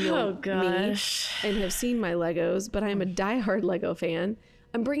 unless you know Oh, gosh. me and have seen my Legos, but I'm a diehard Lego fan.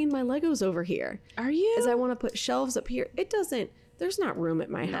 I'm bringing my Legos over here. Are you? As I want to put shelves up here. There's not room at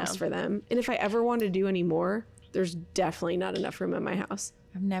my house for them. And if I ever want to do any more, there's definitely not enough room at my house.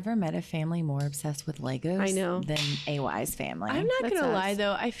 I've never met a family more obsessed with Legos I know. than AY's family. I'm not That's gonna us. lie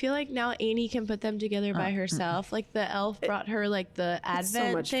though. I feel like now Annie can put them together by herself. Like the elf brought her like the It's so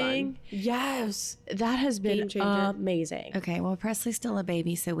Advent much thing. fun. Yes. That has been Game changer. amazing. Okay, well, Presley's still a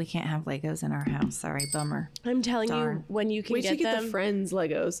baby, so we can't have Legos in our house. Sorry, bummer. I'm telling you, Darn. when you can Wait till get you get them. the Friends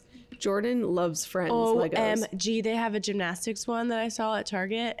Legos. Jordan loves Friends Legos. OMG, they have a gymnastics one that I saw at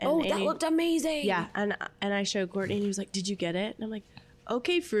Target. And Oh, that Annie- looked amazing. Yeah, and I showed Courtney, and he was like, "Did you get it?" And I'm like,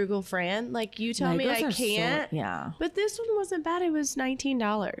 "Okay, frugal Fran, like you tell me Legos I are so- can't." yeah. But this one wasn't bad. It was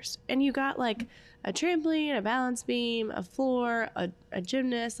 $19, and you got like a trampoline, a balance beam, a floor, a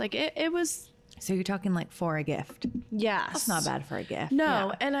gymnast. Like it was So you're talking like for a gift. Yes. That's not bad for a gift. No,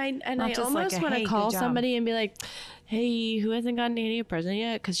 Yeah. and I Not just like almost a, want "Hey, to good call job." somebody and be like, "Hey, who hasn't gotten Annie a present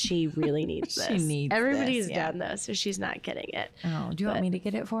yet? Because she really needs this. She needs Everybody's this, yeah. done this, so she's not getting it." Oh, do you want me to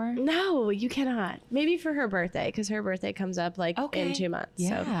get it for her? No, you cannot. Maybe for her birthday, because her birthday comes up like in 2 months.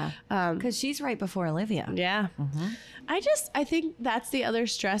 Yeah. So, Because she's right before Olivia. yeah. I think that's the other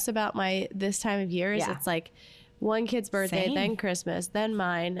stress about this time of year is Yeah. it's like one kid's birthday, Same. then Christmas, then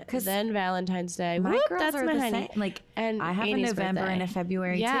mine, then Valentine's Day. My Whoop, girls that's are my the honey. same. Like, And I have Annie's a November birthday. and a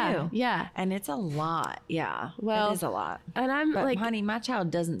February Yeah, too. yeah. And it's a lot. Yeah. Well, it is a lot. And I'm But like, honey, my child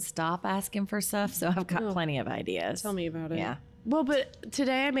doesn't stop asking for stuff, so I've got plenty of ideas. Tell me about it. Yeah. well, but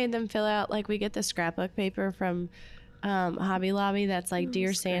today I made them fill out like we get the scrapbook paper from Hobby Lobby that's like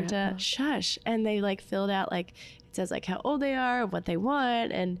Dear Santa. Shush. And they like filled out like it says like how old they are, what they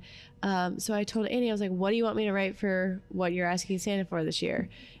want, and so I told Annie, I was like, "What do you want me to write for what you're asking Santa for this year?"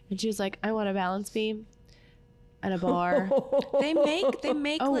 And she was like, "I want a balance beam and a bar." They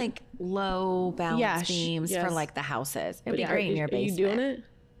make like low balance Yeah, beams for yes. like the houses. It'd be yeah. great in your Are you basement. doing it?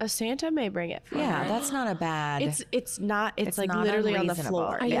 A Santa may bring it for Yeah, her. that's not a bad. It's not. It's like not literally on the unreasonable.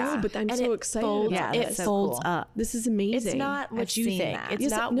 floor. I Yeah. know, but I'm And so it excited. folds, Yeah, about it that's so folds cool. up. This is amazing. It's not what I've you seen think. that. It's Yes,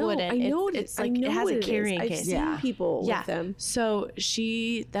 not no, wooden. I know It's I like know it has what a is. carrying I've case. seen Yeah. people with them. So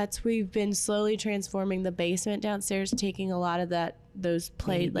we've been slowly transforming the basement downstairs, taking a lot of those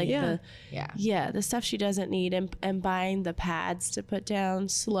plate like Yeah. the stuff she doesn't need and buying the pads to put down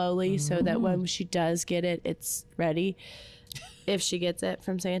slowly so that when she does get it, it's ready. If she gets it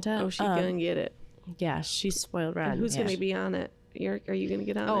from Santa. Oh, she's gonna get it. Yeah, she's spoiled rotten. And who's gonna be on it? Are you gonna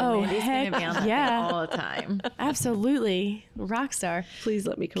get on it? Oh, Mandy's heck gonna be on that yeah. thing all the time. Absolutely. Rock star. Please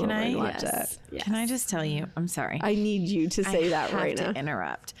let me come over and watch Yes. that. Can I just tell you? I'm sorry. I need you to say that have right to now.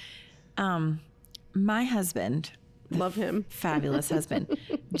 interrupt. My husband, Love him. fabulous husband,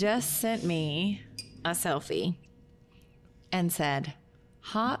 just sent me a selfie and said,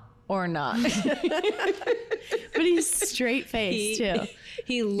 "Hot or not?" But he's straight faced too.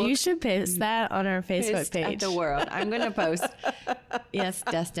 He You looks should post that on our Facebook pissed at page. the world. I'm gonna post. Yes,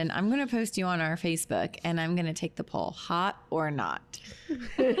 Destin, I'm gonna post you on our Facebook, and I'm gonna take the poll: hot or not.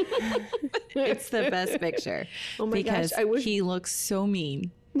 It's the best picture. Oh my gosh, because I wish- he looks so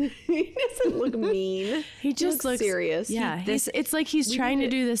mean. He doesn't look mean. He just looks serious. Yeah, it's like he's trying to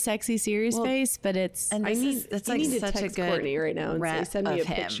do the sexy serious face, but it's And I this need. is, that's you like need to such text a good Courtney right now and say, rep "Send me a of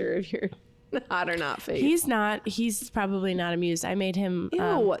him. picture of your hot or not face." he's probably not amused. I made him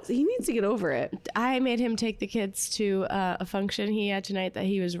Ew, he needs to get over it. I made him take the kids to a function he had tonight that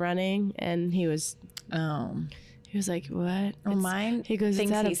he was running, and he was like, "What?" Oh, mine He goes,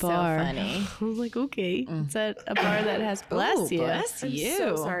 thinks "It's at he's a so bar." funny. I was like, "Okay, it's at a bar that has bless Ooh, you." bless I'm you.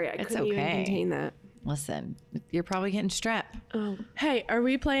 so sorry. I It's couldn't even okay. contain that. Listen, you're probably getting strep. Oh, Hey, are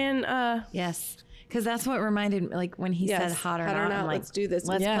we playing? Yes. Because that's what reminded me, like when he Yes, said hot or hot or not, not, I'm like, let's do this.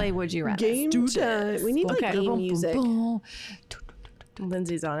 Let's Yeah. play Would You Rather. game time. We need like Okay. game music.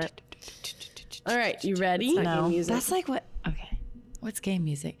 Lindsay's on it. All right, you ready? not No, game music. that's like what? Okay, what's game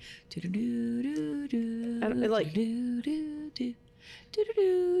music? I don't- like-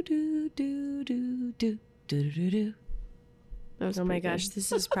 That was Oh my pretty gosh, good.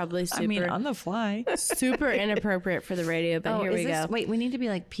 this is probably super I mean, on the fly. super inappropriate for the radio, but here we go. Wait, we need to be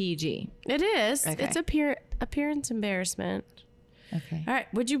like PG. It is. Okay. It's appearance embarrassment. Okay. All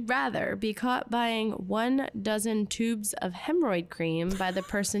right. Would you rather be caught buying 12 tubes of hemorrhoid cream by the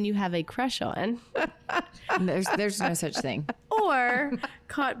person you have a crush on, There's no such thing. or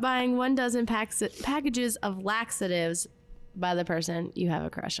caught buying 12 packages of laxatives by the person you have a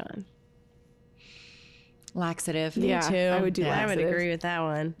crush on? Laxative. Yeah, Too. I would do I would laxative. agree with that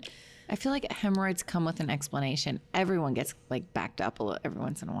one. I feel like hemorrhoids come with an explanation. Everyone gets like backed up a little every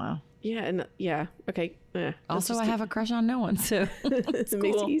once in a while. Yeah, and yeah. Okay. Also, I have a crush on no one, so it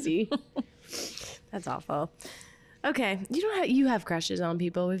makes it easy. That's awful. Okay, you have crushes on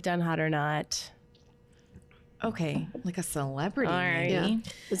people. We've done hot or not. okay, like a celebrity. All right. maybe.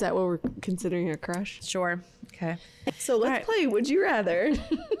 Yeah. Is that what we're considering a crush? Sure. Okay. So let's right. play Would You Rather.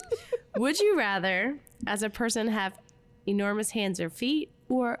 Would you rather, as a person, have enormous hands or feet,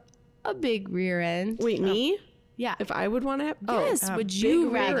 or a big rear end? Wait, me? Yeah. If I would want to have? Yes. a Would big you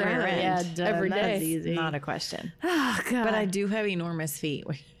rear rather? end Yeah, done. every That was day. easy. Not a question. Oh, God. But I do have enormous feet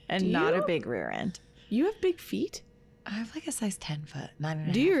and not you? a big rear end. You have big feet? I have like a size 10 foot.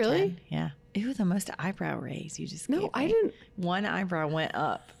 9.5. Do you really? 10. Yeah. Ew, the most eyebrow raise you just No, gave I me. didn't. One eyebrow went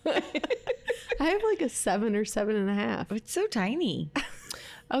up. I have like a 7 or 7.5. It's so tiny.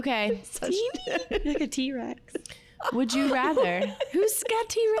 Okay. Like a T-Rex. Would you rather? Who's got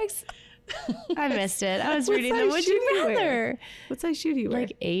T-Rex? I missed it. I was What reading them. size Would shoe you do you wear? rather? What size shoe do you wear?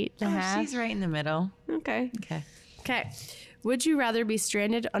 Like 8.5. She's right in the middle. Okay. Okay. Okay. Would you rather be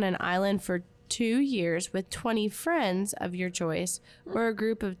stranded on an island for 2 years with 20 friends of your choice or a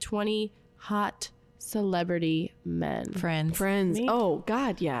group of 20 hot celebrity men? Friends. Friends. Me? Oh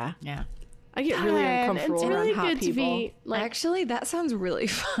God, yeah. Yeah. I get really God, uncomfortable it's around really hot good people. to be like, Actually, that sounds really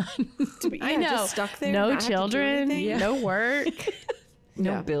fun. I know, just stuck there. no not have to do children, anything. no work.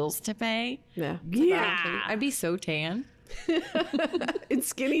 No Yeah. bills to pay. Yeah. Yeah. I'd be so tan. It's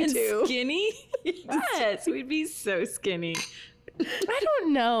skinny too. Skinny? Yes, we'd be so skinny. I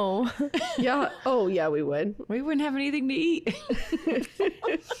don't know. Yeah. Oh yeah, we would. We wouldn't have anything to eat.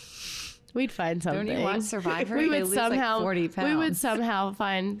 We'd find something. Don't you watch Survivor? we They would lose somehow like 40 pounds. we would somehow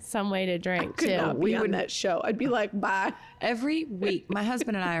find some way to drink Could too. not be on that show. I'd be like, bye. Every week, my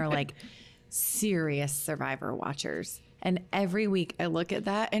husband and I are like serious Survivor watchers. And every week I look at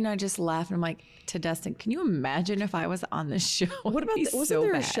that and I just laugh and I'm like, to Dustin, can you imagine if I was on this show? What about It'd be wasn't so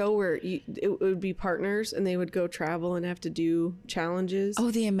there a bad. show where it would be partners and they would go travel and have to do challenges?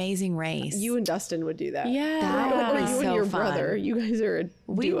 Oh, The Amazing Race. You and Dustin would do that. Yeah. That Or would be you and so your fun. brother. You guys are a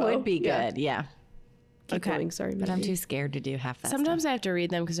We duo. would be Yeah. good. Yeah. Keep Okay. going. Sorry, But I'm Mandy. too scared to do half that Sometimes I have to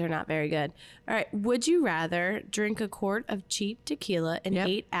read them because they're not very good. All right. Would you rather drink a quart of cheap tequila in Yep.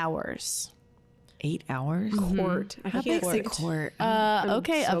 8 hours? 8 hours? Quart. I How can't big's a quart. quart?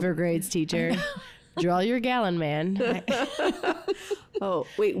 Okay, so- upper grades teacher. Draw your gallon, man. Oh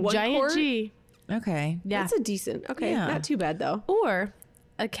wait, one Giant quart? G. Okay. Yeah. That's a decent. Okay, Yeah. not too bad though. Or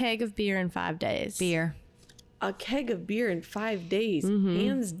a keg of beer in 5 days. Beer. A keg of beer in 5 days,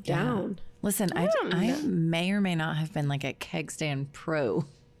 hands down. Listen, I may or may not have been like a keg stand pro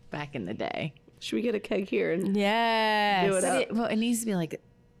back in the day. Should we get a keg here and Yes. do it up? Well, it needs to be like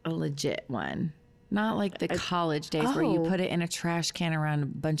a legit one. Not like the college days where you Oh. put it in a trash can around a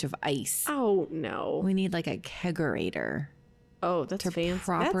bunch of ice. Oh no! We need like a kegerator. Oh, that's to fancy.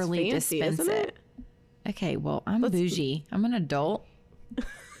 properly That's fancy, dispense isn't it. Okay, well, I'm bougie. I'm an adult.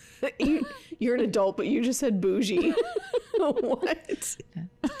 You're an adult, but you just said bougie. What?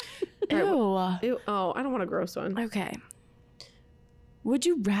 Ew. Ew, oh, I don't want a gross one. Okay. Would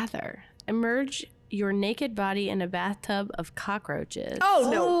you rather immerse your naked body in a bathtub of cockroaches? Oh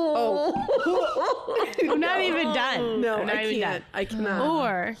no! Oh, I'm not even done. no! I'm not I even can't. I done. cannot.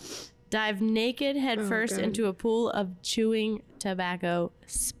 Or dive naked headfirst God. into a pool of chewing tobacco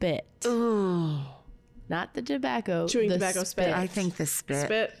spit. Not the tobacco. Chewing the tobacco spit. I think the spit.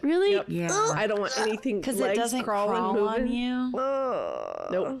 Spit. Really? Yep. Yeah. I don't want anything Because legs it doesn't crawling, crawl moving. on you.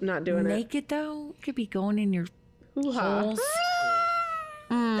 Nope, not doing it. Naked though, could be going in your Hoo-ha. holes.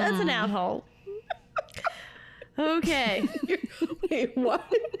 That's an outhole. Okay. Wait, what?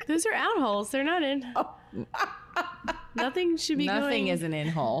 Those are outholes. They're not in. Nothing should be Nothing going. is an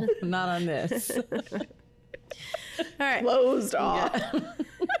in-hole. Not on this. All right. Closed off.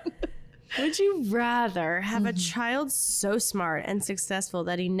 Would you rather have a child so smart and successful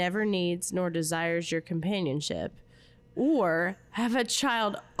that he never needs nor desires your companionship, or have a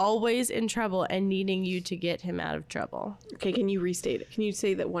child always in trouble and needing you to get him out of trouble? Okay, can you restate it? Can you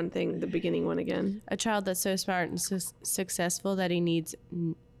say that one thing, the beginning one again? A child that's so smart and successful that he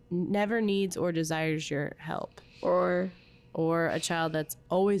never needs or desires your help, Or, or a child that's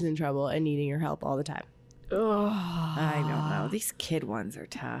always in trouble and needing your help all the time. oh, I don't know. These kid ones are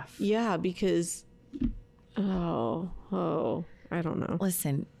tough. yeah, because, oh, I don't know.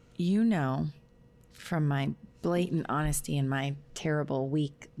 Listen, you know from my blatant honesty in my terrible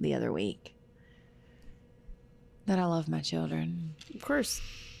week the other week that I love my children. Of course.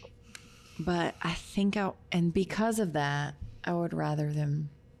 But I think and because of that, I would rather them,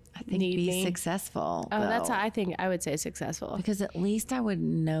 I think, Need be me. successful. Oh, that's though. how I think I would say successful. Because at least I would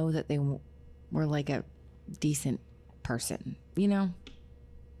know that they were like a decent person, you know?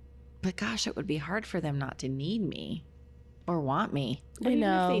 But gosh, it would be hard for them not to need me or want me. But I even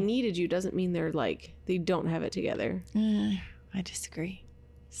know. if they needed you, doesn't mean they're like, they don't have it together. I disagree.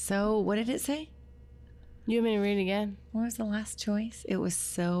 So, what did it say? You want me to read it again? What was the last choice? It was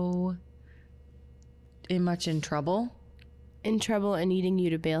so much in trouble. In trouble and needing you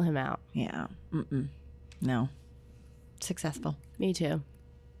to bail him out. Yeah. No. Successful. Me too.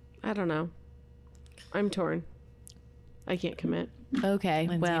 I don't know. I'm torn. I can't commit. Okay,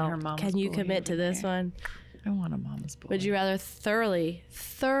 Lindsay and well, her mama's can you boy commit to over this there. one? I want a mama's boy. Would you rather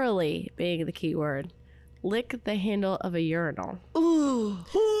thoroughly being the key word, lick the handle of a urinal,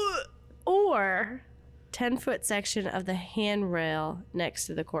 or 10-foot section of the handrail next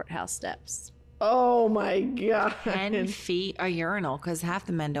to the courthouse steps? Oh my God. 10 feet a urinal because half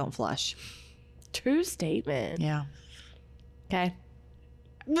the men don't flush. True statement. Yeah. Okay.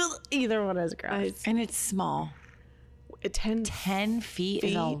 Either one is gross. And it's small. 10 10 feet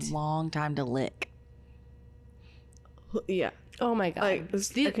is a long time to lick. Yeah. Oh my god. Like,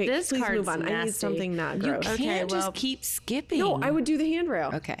 this please card's move on. I need nasty. something not You gross. can't Okay, well- just keep skipping. No, I would do the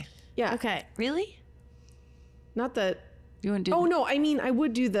handrail. Okay. Yeah. Okay. Really? Not the. You wouldn't do Oh no, I mean I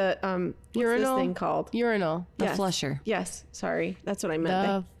would do the what's Urinal? this thing called? Urinal. the yes. flusher. Yes, sorry, that's what I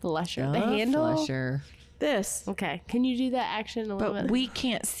meant. The flusher. The handle. Flusher. This. Okay. Can you do that action a little But bit? we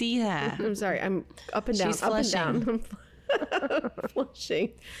can't see that. I'm sorry. I'm up and down. She's Up flushing. and down. I'm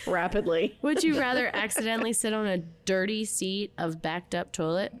flushing rapidly. Would you rather accidentally sit on a dirty seat of backed up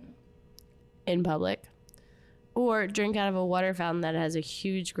toilet in public, or drink out of a water fountain that has a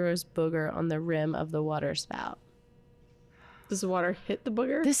huge gross booger on the rim of the water spout? Does the water hit the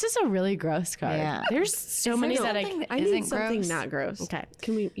booger? This is a really gross card. Yeah. There's so many that something that I need isn't something gross? not gross. Okay.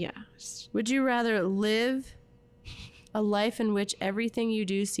 Can we? Yeah. Would you rather live a life in which everything you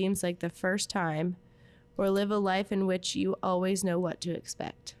do seems like the first time, or live a life in which you always know what to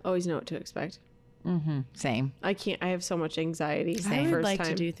expect? Always know what to expect. Mm-hmm. Same. I can't. I have so much anxiety. I would first like time.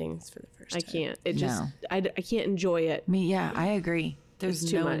 to do things for the first I time. can't. It just. No. I can't enjoy it. Yeah, I agree. There's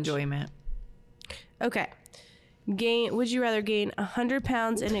It's too no much. enjoyment. Okay. Would you rather gain 100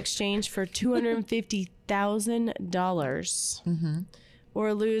 pounds in exchange for $250,000,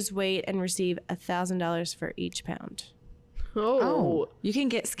 or lose weight and receive $1,000 for each pound? Oh. You can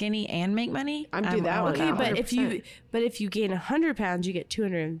get skinny and make money? I'm do that I want one. Okay, Okay, but if you gain 100 pounds, you get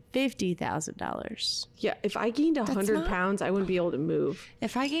 $250,000. Yeah. If I gained 100 not- pounds, I wouldn't be able to move.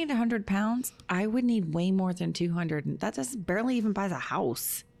 If I gained 100 pounds, I would need way more than 200. And that just barely even buys a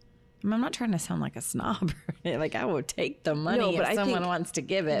house. I mean, I'm not trying to sound like a snob. Like, I would take the money No, but if I someone think- wants to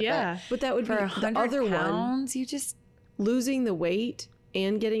give it. Yeah. But that would But for be the 100 other one. pounds, you just... Losing the weight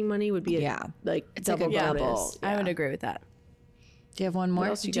and getting money would be a, Yeah. like It's like double a bonus. double. I would agree with that. Do you have one more?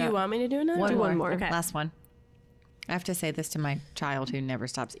 else you Do you got? want me to do another? One more. Okay. Last one. I have to say this to my child who never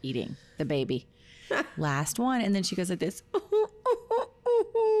stops eating, the baby. Last one. And then she goes like this.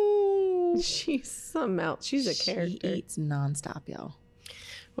 She's something else. She's a She character. eats nonstop, y'all.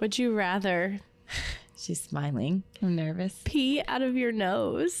 Would you rather She's smiling. I'm nervous. pee out of your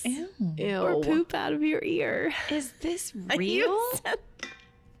nose Ew. Ew. or poop out of your ear? Is this You real? said-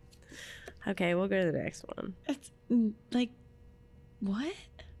 Okay, we'll go to the next one. It's like, what?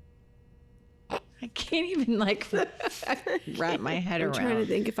 I can't even like wrap my head I'm around. trying to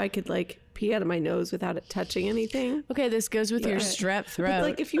think if I could like pee out of my nose without it touching anything. Okay, this goes with your strep throat. But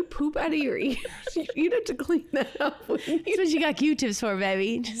like if you poop out of your ear, you'd have to clean that up. Wouldn't you? That's what you got Q-tips for,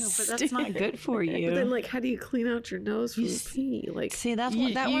 baby. But that's not good for you. But then like how do you clean out your nose from pee? Like See, that's You-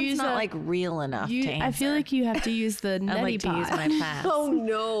 what that you one's use not a- like real enough to answer. I feel like you have to use the I'd neti like to use pot. my pass. oh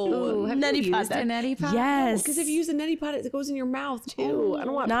no. Have neti you pot used a then. neti pot? Yes. Because if you use a neti pot, it goes in your mouth too. I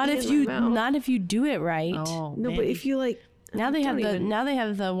don't want Not pee if in you my mouth. not if you do it right. Oh, No, but if you like Now they have don't the even- now they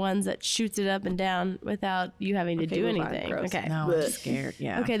have the ones that shoots it up and down without you having to do move on. anything. Gross. Okay. no, I'm scared.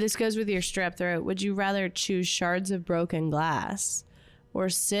 Yeah. Okay, this goes with your strep throat. Would you rather choose shards of broken glass or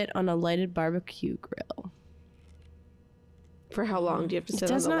sit on a lighted barbecue grill? for how long do you have to It sit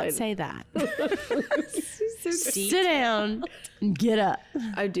does on the not light? say that. Sit down and get up.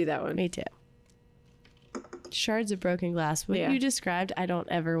 I'd do that one. Me too. Shards of broken glass. What Yeah. you described, I don't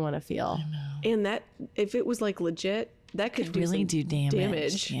ever want to feel. And that if it was like legit, that could do really some do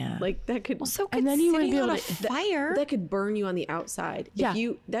damage. Yeah. Like that could Well, so And then you wouldn't be able on a to- fire. that could burn you on the outside. Yeah. If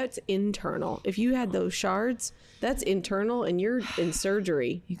you that's internal. If you had those shards, that's internal and you're in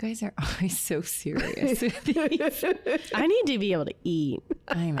surgery. You guys are always so serious with these. I need to be able to eat.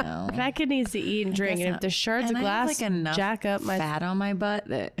 I know. That kid needs to eat and drink. guess And not. if the shards And of I have, glass like, enough jack up my fat on my butt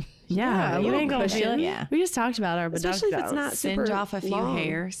that yeah, a you little ain't gonna feel cushion. it. Yeah. We just talked about our Especially if it's beductidos. not singe super off a few long.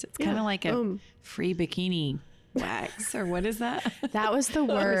 hairs. It's kind of like a boom. free bikini wax, or what is that? That was the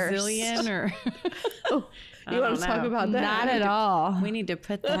worst. Brazilian, or Oh, you want to don't talk know. about that? Not at all. we need to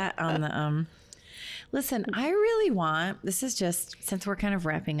put that on the Listen, I really want. This is just since we're kind of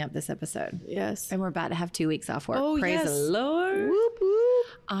wrapping up this episode, Yes. and we're about to have 2 weeks off work. Oh, Praise yes. the Lord. Whoop whoop.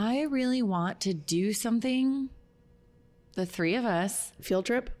 I really want to do something. The three of us, Field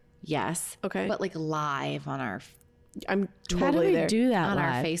trip. yes, Okay. but like live on our I'm How do totally we there. do that on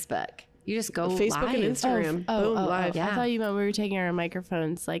our live? Facebook. You just go Facebook live. and Instagram. Boom, live. I Yeah. thought you meant we were taking our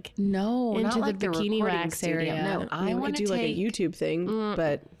microphones like No, Into not the like the bikini recording wax studio. area. No, I I mean, we want could to do like take. a YouTube thing,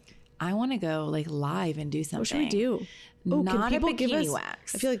 but I want to go like live and do something. what should we do? Oh, Not can people a bikini give us?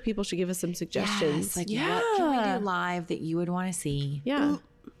 wax. I feel like people should give us some suggestions. Yes, like what can we do live that you would want to see? yeah,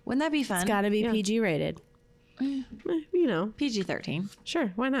 Wouldn't that be fun? it's got to be Yeah. PG rated. you know, PG-13.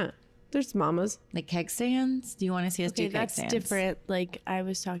 sure, why not? There's mamas. Like keg stands? Do you want to see us do Okay, keg that's stands? different. Like I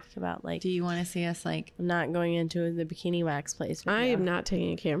was talking about, like Do you want to see us like not going into the bikini wax place. I am not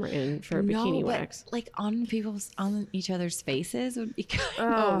taking a camera in for a bikini but, wax. like on each other's faces would be good.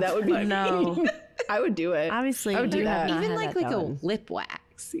 Oh, that would be no. I would do it. Obviously, I would do you have that. not Even had like that a going. lip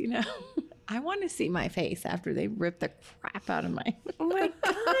wax, you know. I want to see my face after they rip the crap out of my. Oh my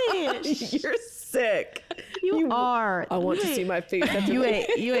gosh, You're sick. you are. I want to see my face. After You ain't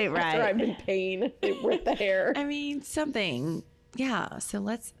after right. I'm in pain. They rip the hair. I mean, something. Yeah. So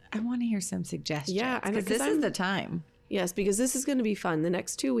I want to hear some suggestions. Yeah, I know, because 'cause this is I'm- the time. Yes, because this is going to be fun. The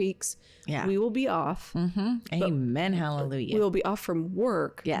next 2 weeks, Yeah. we will be off. Amen. Hallelujah. We will be off from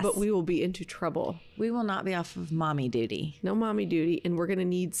work, Yes. but we will be into trouble. We will not be off of mommy duty. No mommy duty, and we're going to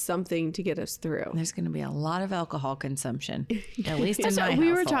need something to get us through. There's going to be a lot of alcohol consumption, at least in So my we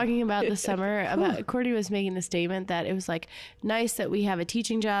were household. talking about the summer about Cordy was making the statement that it was like nice that we have a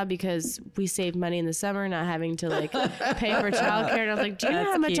teaching job because we save money in the summer not having to like pay for childcare. And I was like, do you know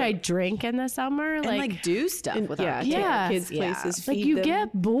That's how much cute. I drink in the summer? and like do stuff with our Yeah, kids. take Yeah. our kids Yeah. places, like feed you them.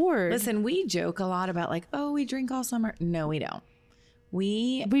 get bored. Listen, we joke a lot about like, oh, we drink all summer. No, we don't.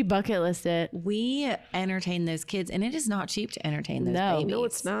 We bucket list it. entertain those kids, and it is not cheap to entertain those No. babies. No,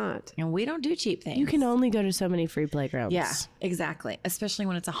 it's not. And we don't do cheap things. You can only go to so many free playgrounds. yeah, exactly. Especially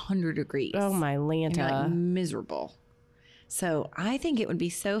when it's 100 degrees. Oh my And you're like Lanta. miserable. So I think it would be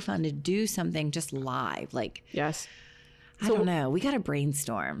so fun to do something just live. Like, Yes. I don't know. We got to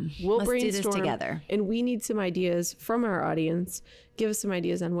brainstorm. We'll Let's brainstorm do this together. and we need some ideas from our audience. Give us some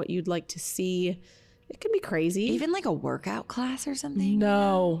ideas on what you'd like to see. It could be crazy. Even like a workout class or something.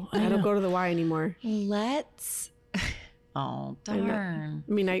 No. I don't go to the Y anymore. Let's. Oh, darn.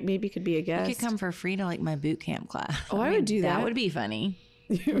 I mean, I maybe could be a You guest. could come for free to like my boot camp class. Oh, I would do that. That would be funny.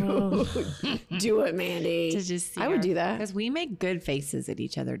 Do it, Mandy. To just see I would do that. because we make good faces at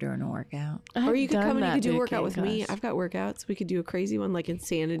each other during a workout. Or you could come and you could do a workout with me. I've got workouts. We could do a crazy one like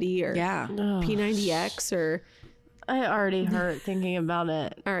Insanity or Yeah. P90X or. I already hurt thinking about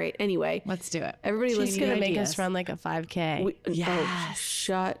it. All right. Anyway, Let's do it. everybody She's listen. gonna make ideas. us run like a 5K. Oh, Yes.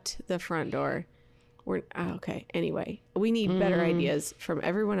 shut the front door. We're okay. Anyway, we need better ideas from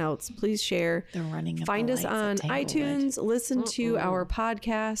everyone else. Please share. The running of Find the us lights on at Tanglewood. iTunes. Listen to our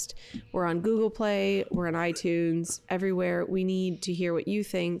podcast. We're on Google Play. We're on iTunes. Everywhere. We need to hear what you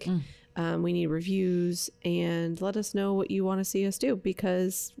think. We need reviews and let us know what you want to see us do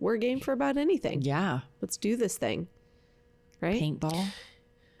because we're game for about anything. Yeah. Let's do this thing. Right? Paintball.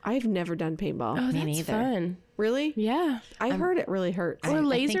 I've never done paintball. Oh, Me that's neither. fun. Really? Yeah. I heard it really hurts. Or I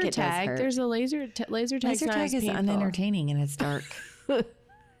laser think it does tag. hurt. There's a laser tag. Laser Laser tag is paintball. unentertaining and it's dark.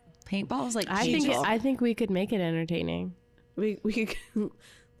 Paintball is like I think peaceful. I think we could make it entertaining. We could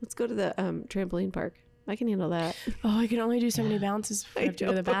let's go to the trampoline park. I can handle that. Oh, I can only do so many bounces before I have to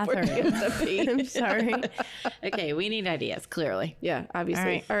go to the know, before you bathroom. have to pee. I'm sorry. Okay, we need ideas, clearly. Yeah, obviously. All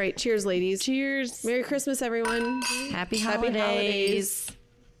right. All right. Cheers, ladies. Cheers. Merry Christmas, everyone. Happy Happy holidays. holidays.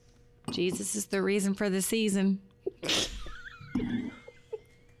 Jesus is the reason for the season.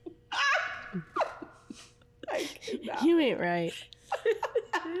 You ain't right.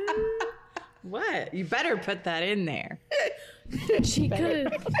 What? You better put that in there. She could.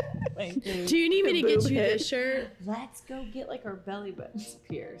 Do you need me to get you hit. the shirt? Let's go get like our belly buttons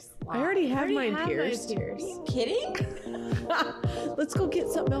pierced. I already have mine pierced. Kidding? Let's go get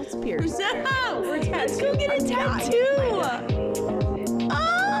something else pierced. No, let's go get a tattoo.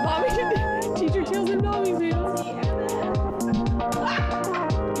 Mommy, teacher tails and mommy boots.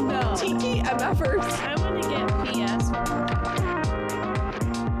 No, TTMFers. I want to get PS.